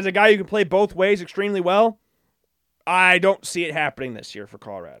 as a guy who can play both ways extremely well, I don't see it happening this year for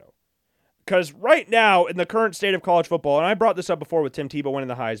Colorado. Because right now, in the current state of college football, and I brought this up before with Tim Tebow winning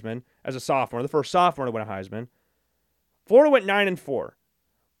the Heisman as a sophomore, the first sophomore to win a Heisman, Florida went 9-4.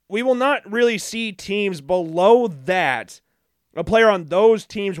 We will not really see teams below that, a player on those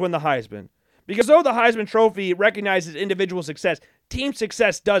teams win the Heisman. Because though the Heisman Trophy recognizes individual success, team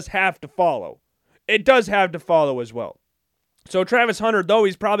success does have to follow. It does have to follow as well. So Travis Hunter, though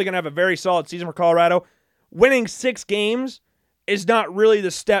he's probably going to have a very solid season for Colorado, winning 6 games is not really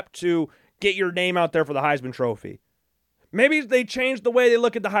the step to get your name out there for the Heisman Trophy. Maybe they change the way they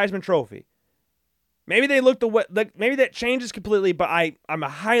look at the Heisman Trophy. Maybe they look maybe that changes completely, but I'm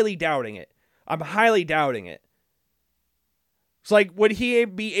highly doubting it. It's like, would he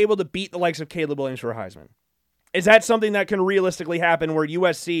be able to beat the likes of Caleb Williams for a Heisman? Is that something that can realistically happen where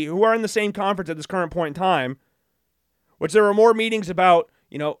USC, who are in the same conference at this current point in time, which there are more meetings about,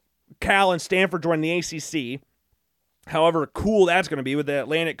 Cal and Stanford joining the ACC, however cool that's going to be with the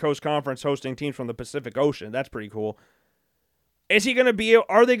Atlantic Coast Conference hosting teams from the Pacific Ocean. That's pretty cool. Are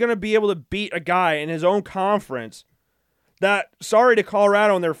they going to be able to beat a guy in his own conference that, sorry to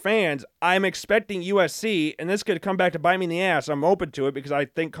Colorado and their fans, I'm expecting USC, and this could come back to bite me in the ass. I'm open to it because I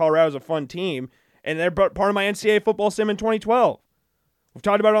think Colorado's a fun team, and they're part of my NCAA football sim in 2012. We've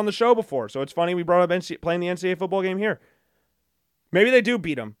talked about it on the show before, so it's funny we brought up playing the NCAA football game here. Maybe they do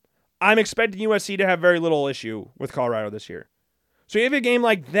beat them. I'm expecting USC to have very little issue with Colorado this year. So you have a game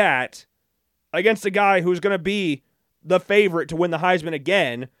like that against a guy who's going to be the favorite to win the Heisman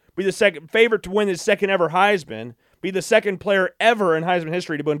again, be the second favorite to win his second ever Heisman, be the second player ever in Heisman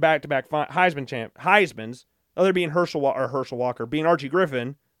history to win back-to-back Heismans, other being Herschel Walker, being Archie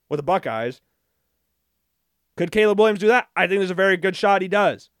Griffin with the Buckeyes. Could Caleb Williams do that? I think there's a very good shot he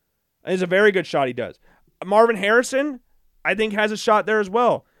does. Marvin Harrison, I think, has a shot there as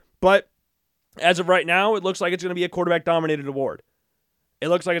well. But as of right now, it looks like it's going to be a quarterback-dominated award.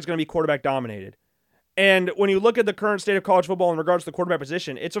 And when you look at the current state of college football in regards to the quarterback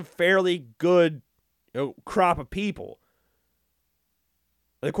position, it's a fairly good crop of people.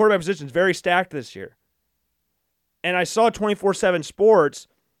 The quarterback position is very stacked this year. And I saw 24/7 Sports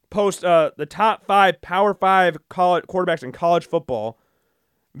post the top 5 Power 5 quarterbacks in college football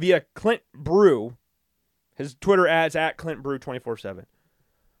via Clint Brew. His Twitter ad's at Clint Brew 24/7.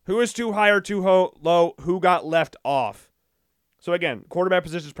 Who is too high or too low? Who got left off? So again, quarterback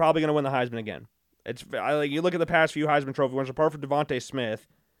position is probably going to win the Heisman again. You look at the past few Heisman Trophy winners, apart from Devontae Smith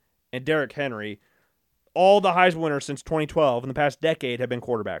and Derrick Henry, all the Heisman winners since 2012 in the past decade have been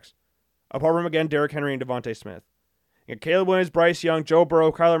quarterbacks. Apart from, again, Derrick Henry and Devontae Smith. You got Caleb Williams, Bryce Young, Joe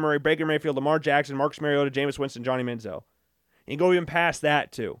Burrow, Kyler Murray, Baker Mayfield, Lamar Jackson, Marcus Mariota, Jameis Winston, Johnny Manziel. You go even past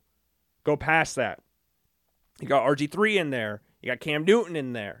that, too. Go past that. You got RG3 in there. You got Cam Newton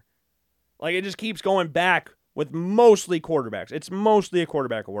in there. It just keeps going back with mostly quarterbacks. It's mostly a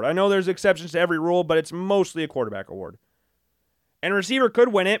quarterback award. I know there's exceptions to every rule, but it's mostly a quarterback award. And a receiver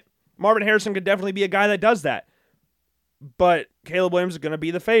could win it. Marvin Harrison could definitely be a guy that does that. But Caleb Williams is going to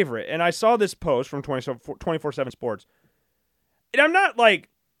be the favorite. And I saw this post from 24/7 Sports. And I'm not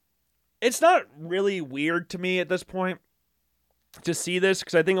it's not really weird to me at this point to see this,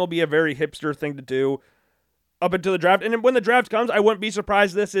 because I think it'll be a very hipster thing to do up until the draft. And when the draft comes, I wouldn't be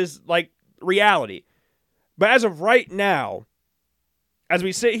surprised this is reality. But as of right now, as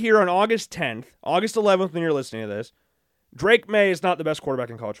we sit here on August 10th, August 11th when you're listening to this, Drake May is not the best quarterback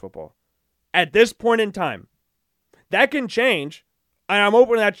in college football. At this point in time. That can change, and I'm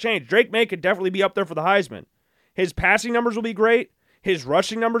open to that change. Drake May could definitely be up there for the Heisman. His passing numbers will be great. His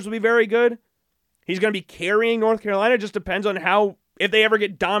rushing numbers will be very good. He's going to be carrying North Carolina. It just depends on if they ever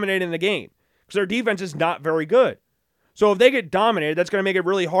get dominated in the game. Because their defense is not very good. So if they get dominated, that's going to make it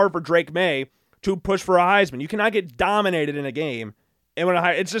really hard for Drake May to push for a Heisman. You cannot get dominated in a game, and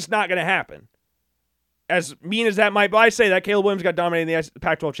it's just not going to happen. As mean as that might be, I say that Caleb Williams got dominated in the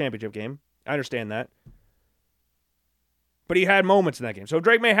Pac-12 championship game. I understand that. But he had moments in that game. So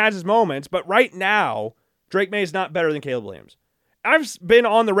Drake May has his moments, but right now, Drake May is not better than Caleb Williams. I've been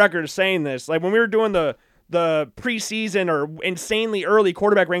on the record saying this. When we were doing the preseason or insanely early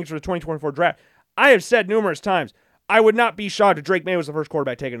quarterback rankings for the 2024 draft, I have said numerous times, I would not be shocked if Drake May was the first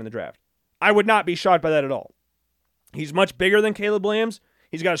quarterback taken in the draft. I would not be shocked by that at all. He's much bigger than Caleb Williams.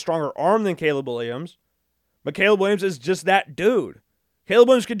 He's got a stronger arm than Caleb Williams. But Caleb Williams is just that dude. Caleb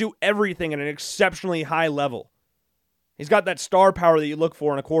Williams can do everything at an exceptionally high level. He's got that star power that you look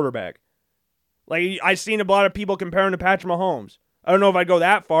for in a quarterback. I've seen a lot of people compare him to Patrick Mahomes. I don't know if I'd go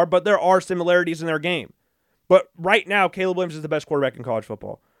that far, but there are similarities in their game. But right now, Caleb Williams is the best quarterback in college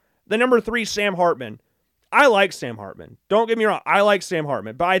football. The number 3, Sam Hartman. I like Sam Hartman. Don't get me wrong. I like Sam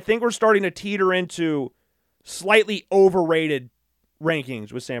Hartman. But I think we're starting to teeter into slightly overrated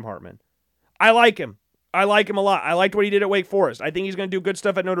rankings with Sam Hartman. I like him. I like him a lot. I liked what he did at Wake Forest. I think he's going to do good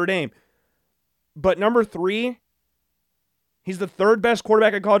stuff at Notre Dame. But number 3... he's the 3rd best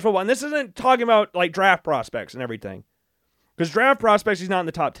quarterback in college football. And this isn't talking about draft prospects and everything. Because draft prospects, he's not in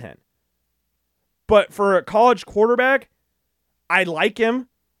the top 10. But for a college quarterback, I like him.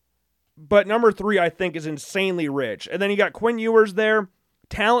 But number 3, I think, is insanely rich. And then you got Quinn Ewers there.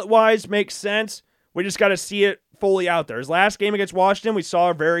 Talent-wise, makes sense. We just got to see it fully out there. His last game against Washington, we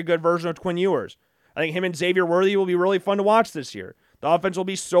saw a very good version of Quinn Ewers. I think him and Xavier Worthy will be really fun to watch this year. The offense will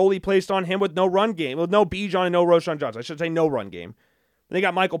be solely placed on him with no run game, with no Bijan and no Roschon Johnson. I should say no run game. They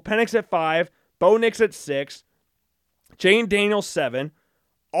got Michael Penix at 5, Bo Nix at 6, Jane Daniels 7,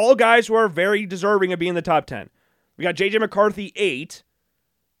 all guys who are very deserving of being in the top 10. We got J.J. McCarthy 8,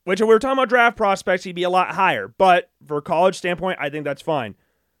 which if we were talking about draft prospects, he'd be a lot higher. But for a college standpoint, I think that's fine.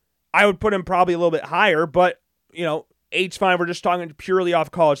 I would put him probably a little bit higher, but, 8's fine. We're just talking purely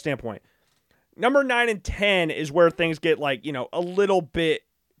off college standpoint. Number 9 and 10 is where things get like, a little bit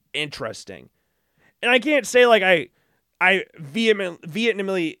interesting. And I can't say like I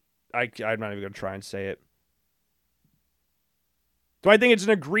vehemently, I'm not even going to try and say it. Do I think it's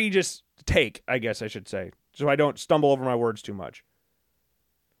an egregious take, I guess I should say, so I don't stumble over my words too much.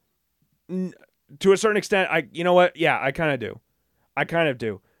 To a certain extent, you know what? Yeah, I kind of do. I kind of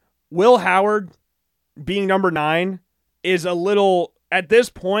do. Will Howard being number 9 is a little, at this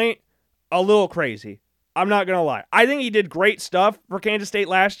point, a little crazy. I'm not going to lie. I think he did great stuff for Kansas State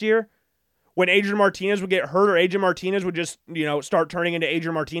last year. When Adrian Martinez would get hurt or Adrian Martinez would just, start turning into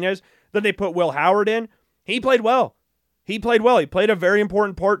Adrian Martinez, then they put Will Howard in. He played well. He played a very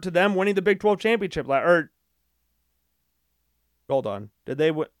important part to them winning the Big 12 championship. Hold on. Did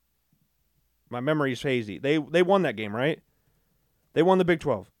they win? My memory's hazy. They won that game, right? They won the Big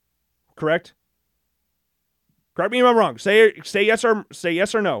 12. Correct? Correct me if I'm wrong. Say yes or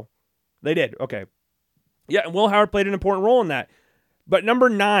no. They did. Okay. Yeah, and Will Howard played an important role in that. But number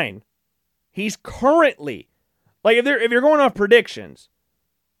 9, he's currently, like if you're going off predictions,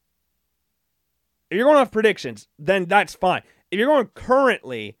 then that's fine. If you're going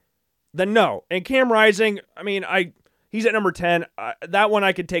currently, then no. And Cam Rising, he's at number 10. That one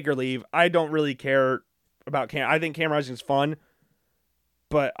I could take or leave. I don't really care about Cam. I think Cam Rising's fun,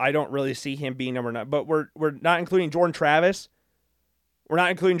 but I don't really see him being number 9. But we're not including Jordan Travis. We're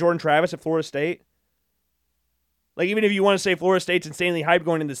not including Jordan Travis at Florida State. Like, even if you want to say Florida State's insanely hyped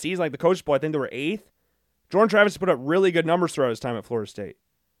going into the season, like the coaches poll, I think they were 8th. Jordan Travis put up really good numbers throughout his time at Florida State.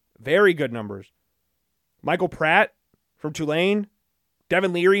 Very good numbers. Michael Pratt from Tulane.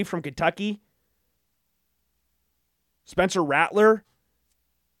 Devin Leary from Kentucky. Spencer Rattler.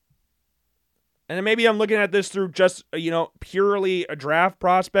 And then maybe I'm looking at this through just, purely a draft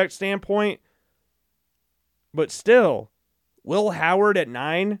prospect standpoint. But still, Will Howard at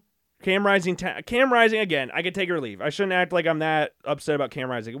 9. Cam Rising, again, I could take or leave. I shouldn't act like I'm that upset about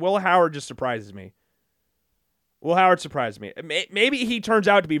Cam Rising. Will Howard just surprises me. Will Howard surprised me. Maybe he turns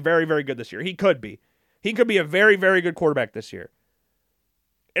out to be very, very good this year. He could be. He could be a very, very good quarterback this year.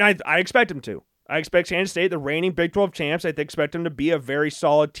 And I expect him to. I expect Kansas State, the reigning Big 12 champs, I expect them to be a very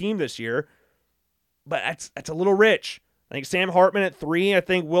solid team this year. But that's a little rich. I think Sam Hartman at 3, I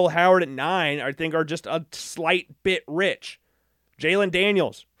think Will Howard at 9, I think are just a slight bit rich. Jalen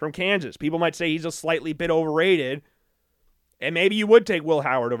Daniels from Kansas. People might say he's a slightly bit overrated. And maybe you would take Will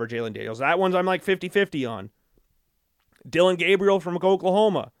Howard over Jalen Daniels. That one's I'm like 50-50 on. Dylan Gabriel from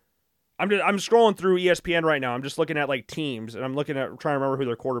Oklahoma. I'm scrolling through ESPN right now. I'm just looking at like teams, and I'm trying to remember who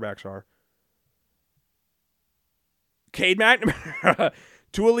their quarterbacks are. Cade McNamara.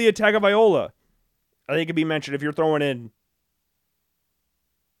 Tualia Tagovailoa. I think it could be mentioned if you're throwing in.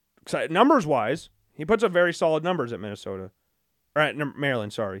 Numbers-wise, he puts up very solid numbers at Minnesota. Or at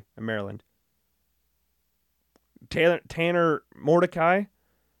Maryland, sorry. At Maryland. Tanner Mordecai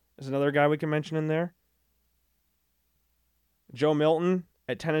is another guy we can mention in there. Joe Milton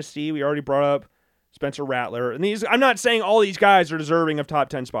at Tennessee. We already brought up Spencer Rattler. And I'm not saying all these guys are deserving of top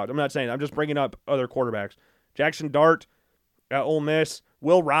 10 spots. I'm not saying that. I'm just bringing up other quarterbacks. Jackson Dart at Ole Miss.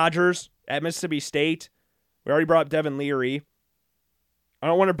 Will Rogers at Mississippi State. We already brought up Devin Leary. I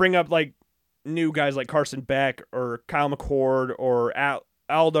don't want to bring up like new guys like Carson Beck or Kyle McCord or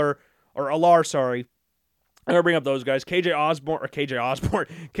Alder or Alar, sorry. I'm going to bring up those guys.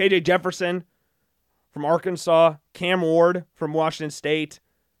 KJ Jefferson from Arkansas. Cam Ward from Washington State.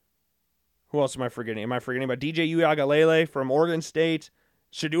 Who else am I forgetting? Am I forgetting about DJ Uiagalelei from Oregon State?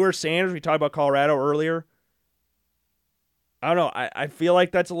 Shedeur Sanders, we talked about Colorado earlier. I don't know. I feel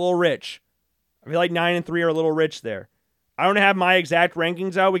like that's a little rich. I feel like 9 and 3 are a little rich there. I don't have my exact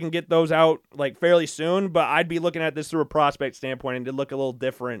rankings out. We can get those out like fairly soon, but I'd be looking at this through a prospect standpoint and to look a little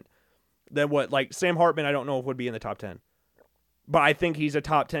different than what like Sam Hartman I don't know if would be in the top 10. But I think he's a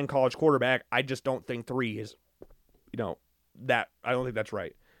top 10 college quarterback. I just don't think 3 is that I don't think that's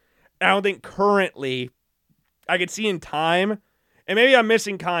right. I don't think currently I could see in time, and maybe I'm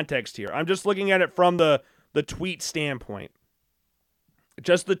missing context here. I'm just looking at it from the tweet standpoint.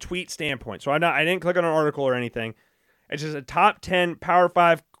 Just the tweet standpoint. So I didn't click on an article or anything. It's just a top 10 Power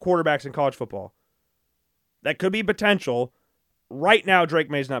 5 quarterbacks in college football. That could be potential. Right now, Drake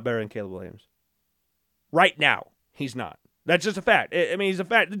May's not better than Caleb Williams. Right now, he's not. That's just a fact. He's a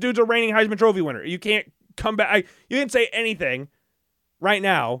fact. The dude's a reigning Heisman Trophy winner. You can't come back. You can't say anything right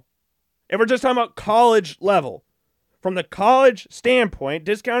now. If we're just talking about college level, from the college standpoint,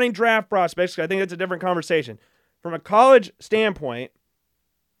 discounting draft prospects, I think that's a different conversation. From a college standpoint,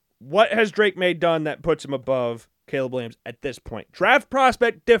 what has Drake May done that puts him above Caleb Williams at this point? Draft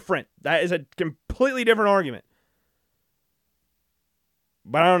prospect, different. That is a completely different argument.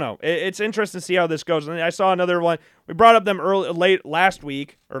 But I don't know. It's interesting to see how this goes. And I saw another one. We brought up them last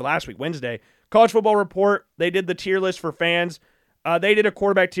week, Wednesday. College Football Report, they did the tier list for fans. They did a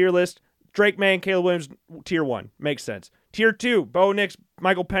quarterback tier list. Drake May and Caleb Williams, tier 1. Makes sense. Tier 2, Bo Nix,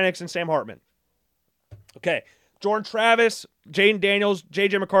 Michael Penix, and Sam Hartman. Okay. Jordan Travis, Jaden Daniels,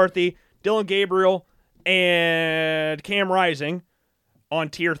 J.J. McCarthy, Dylan Gabriel, and Cam Rising on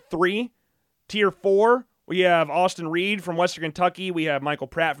tier 3. Tier 4, we have Austin Reed from Western Kentucky. We have Michael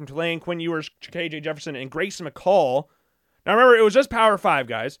Pratt from Tulane, Quinn Ewers, KJ Jefferson, and Grayson McCall. Now remember, it was just Power 5,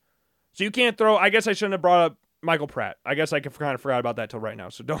 guys. So you can't throw, I guess I shouldn't have brought up Michael Pratt. I guess I kind of forgot about that till right now,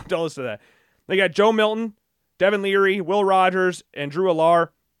 so don't listen to that. They got Joe Milton, Devin Leary, Will Rogers, and Drew Allar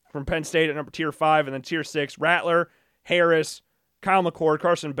from Penn State at number tier 5, and then tier 6, Rattler, Harris, Kyle McCord,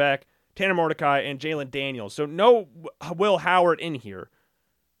 Carson Beck, Tanner Mordecai, and Jalen Daniels. So no Will Howard in here.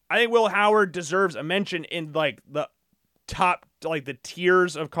 I think Will Howard deserves a mention in like the top, like the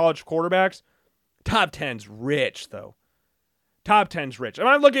tiers of college quarterbacks. Top 10's rich, though. Top 10's rich. And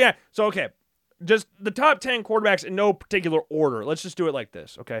I'm looking at, so okay, just the top 10 quarterbacks in no particular order. Let's just do it like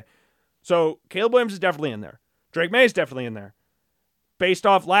this, okay? So Caleb Williams is definitely in there. Drake May is definitely in there. Based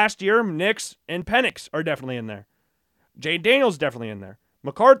off last year, Nix and Penix are definitely in there. Jay Daniels is definitely in there.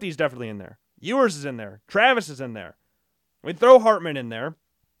 McCarthy's definitely in there. Ewers is in there. Travis is in there. We throw Hartman in there.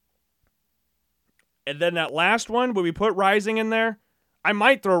 And then that last one, would we put Rising in there? I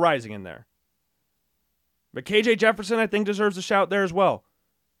might throw Rising in there. But KJ Jefferson, I think, deserves a shout there as well.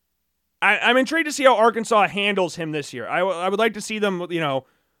 I'm intrigued to see how Arkansas handles him this year. I would like to see them,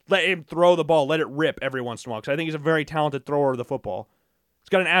 let him throw the ball, let it rip every once in a while, because I think he's a very talented thrower of the football. He's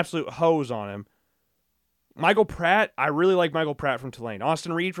got an absolute hose on him. Michael Pratt, I really like Michael Pratt from Tulane.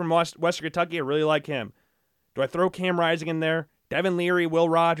 Austin Reed from Western Kentucky, I really like him. Do I throw Cam Rising in there? Devin Leary, Will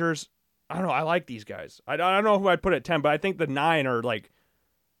Rogers. I don't know. I like these guys. I don't know who I'd put at 10, but I think the 9 are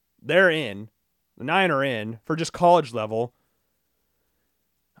they're in. The 9 are in for just college level.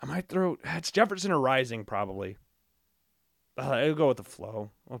 I might throw, it's Jefferson or Rising probably. I'll go with the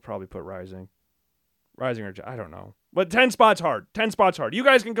flow. I'll probably put Rising. Rising or, I don't know. But 10 spots hard. 10 spots hard. You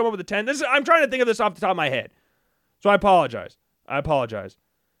guys can come up with a 10. I'm trying to think of this off the top of my head. So I apologize.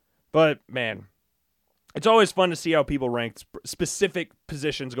 But, man, it's always fun to see how people rank specific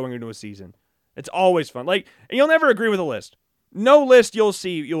positions going into a season. It's always fun. And you'll never agree with a list. No list you'll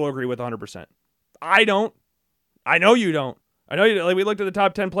agree with 100%. I don't. I know you don't. I know you. We looked at the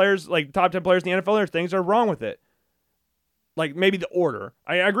top 10 players, top 10 players in the NFL. There's things that are wrong with it. Maybe the order.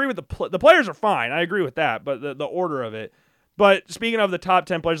 I agree with the players are fine. I agree with that, but the order of it. But speaking of the top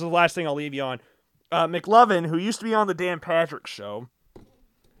 10 players, the last thing I'll leave you on. McLovin, who used to be on the Dan Patrick Show,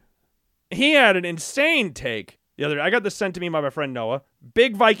 he had an insane take the other day. I got this sent to me by my friend Noah.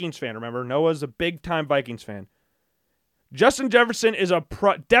 Big Vikings fan, remember? Noah's a big-time Vikings fan. Justin Jefferson is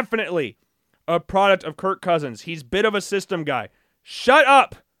definitely a product of Kirk Cousins. He's a bit of a system guy. Shut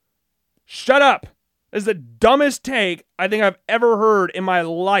up. This is the dumbest take I think I've ever heard in my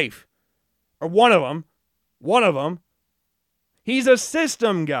life. Or one of them. He's a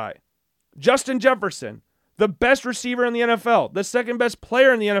system guy. Justin Jefferson, the best receiver in the NFL, the second best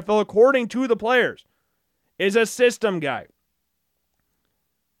player in the NFL according to the players, is a system guy.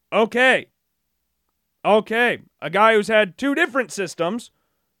 Okay. A guy who's had 2 different systems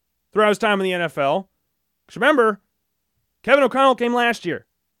throughout his time in the NFL. Because remember, Kevin O'Connell came last year.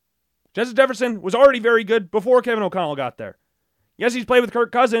 Justin Jefferson was already very good before Kevin O'Connell got there. Yes, he's played with Kirk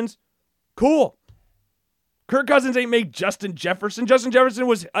Cousins. Cool. Kirk Cousins ain't made Justin Jefferson. Justin Jefferson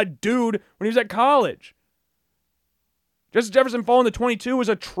was a dude when he was at college. Justin Jefferson falling to 22 is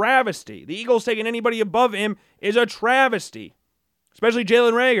a travesty. The Eagles taking anybody above him is a travesty. Especially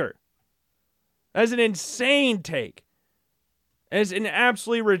Jalen Reagor. That is an insane take. That is an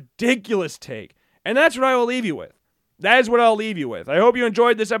absolutely ridiculous take. And that's what I will leave you with. That is what I'll leave you with. I hope you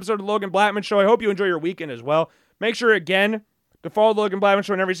enjoyed this episode of the Logan Blackman Show. I hope you enjoy your weekend as well. Make sure, again, to follow the Logan Blackman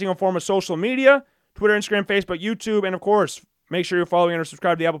Show on every single form of social media. Twitter, Instagram, Facebook, YouTube, and of course, make sure you're following and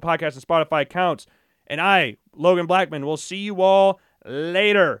subscribe to the Apple Podcasts and Spotify accounts. And I, Logan Blackman, will see you all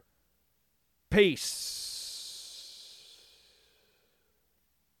later. Peace.